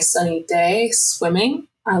on a nice sunny day. Swimming.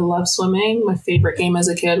 I love swimming. My favorite game as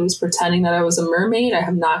a kid was pretending that I was a mermaid. I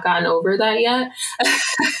have not gotten over that yet.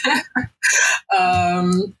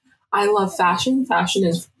 I love fashion. Fashion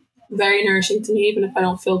is very nourishing to me, even if I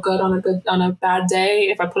don't feel good on a bad day.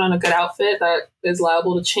 If I put on a good outfit, that is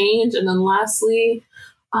liable to change. And then lastly,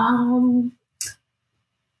 number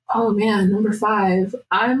 5,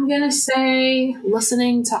 I'm going to say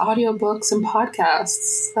listening to audiobooks and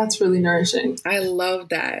podcasts. That's really nourishing. I love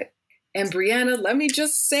that. And Brianna, let me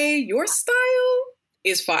just say your style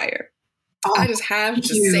is fire. Oh, I just have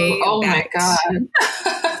to say oh that. My God.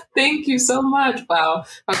 Thank you so much. Wow.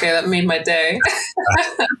 Okay, that made my day.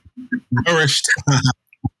 Nourished.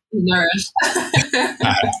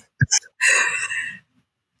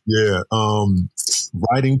 Yeah.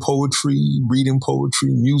 Writing poetry, reading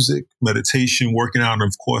poetry, music, meditation, working out, and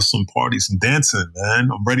of course some parties and dancing, man.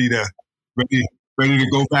 I'm ready to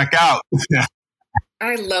go back out.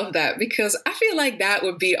 I love that because I feel like that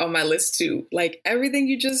would be on my list too. Like everything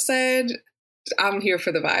you just said, I'm here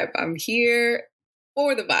for the vibe. I'm here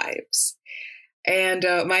for the vibes. And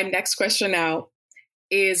my next question now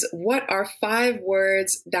is, what are 5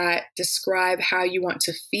 words that describe how you want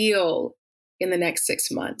to feel in the next 6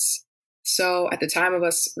 months? So at the time of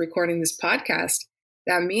us recording this podcast,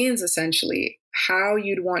 that means essentially how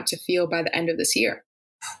you'd want to feel by the end of this year.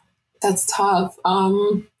 That's tough.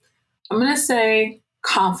 I'm going to say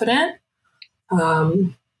confident.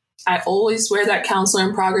 I always wear that counselor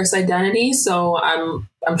in progress identity. So I'm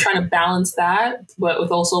trying to balance that, but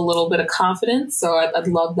with also a little bit of confidence. So I'd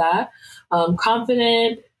love that.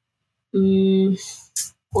 Confident,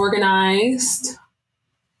 organized,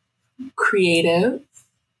 creative,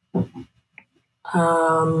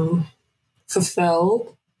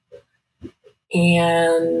 fulfilled,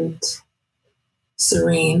 and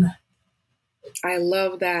serene. I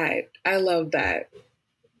love that. I love that.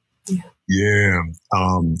 Yeah.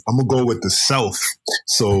 I'm gonna go with the self.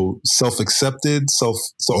 So self-acceptance,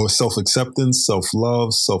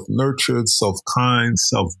 self-love, self-nurtured, self-kind,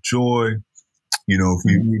 self-joy. You know, if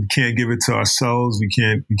we can't give it to ourselves, we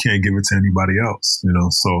can't give it to anybody else, you know.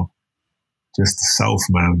 So just the self,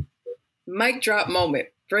 man. Mic drop moment.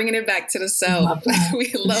 Bringing it back to the self.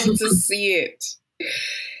 We love to see it.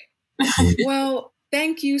 Well,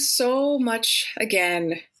 thank you so much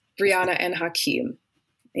again, Brianna and Hakeem.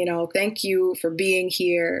 You know, thank you for being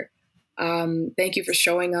here. Thank you for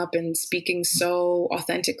showing up and speaking so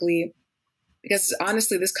authentically. Because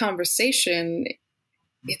honestly, this conversation,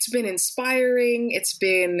 it's been inspiring. It's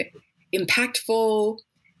been impactful.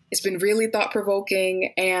 It's been really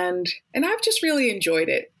thought-provoking. And I've just really enjoyed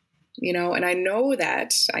it. You know, and I know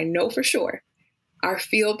for sure, our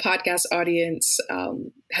Field podcast audience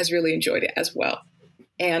has really enjoyed it as well.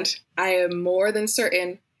 And I am more than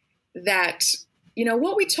certain that, you know,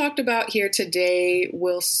 what we talked about here today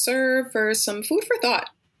will serve for some food for thought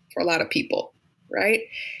for a lot of people, right?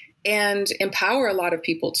 And empower a lot of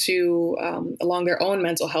people to along their own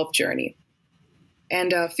mental health journey.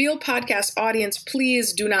 And Field podcast audience,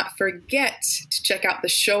 please do not forget to check out the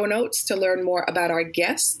show notes to learn more about our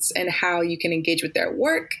guests and how you can engage with their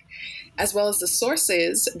work, as well as the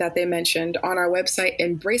sources that they mentioned on our website,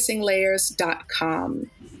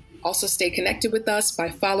 embracinglayers.com. Also stay connected with us by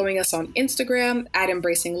following us on Instagram at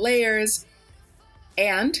Embracing Layers.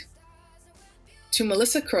 And to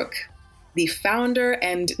Melissa Crook, the founder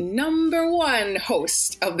and #1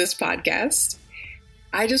 host of this podcast,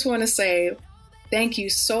 I just want to say thank you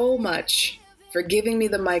so much for giving me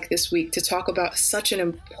the mic this week to talk about such an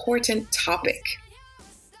important topic.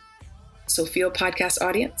 So Field podcast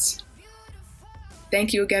audience,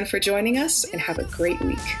 thank you again for joining us and have a great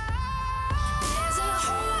week.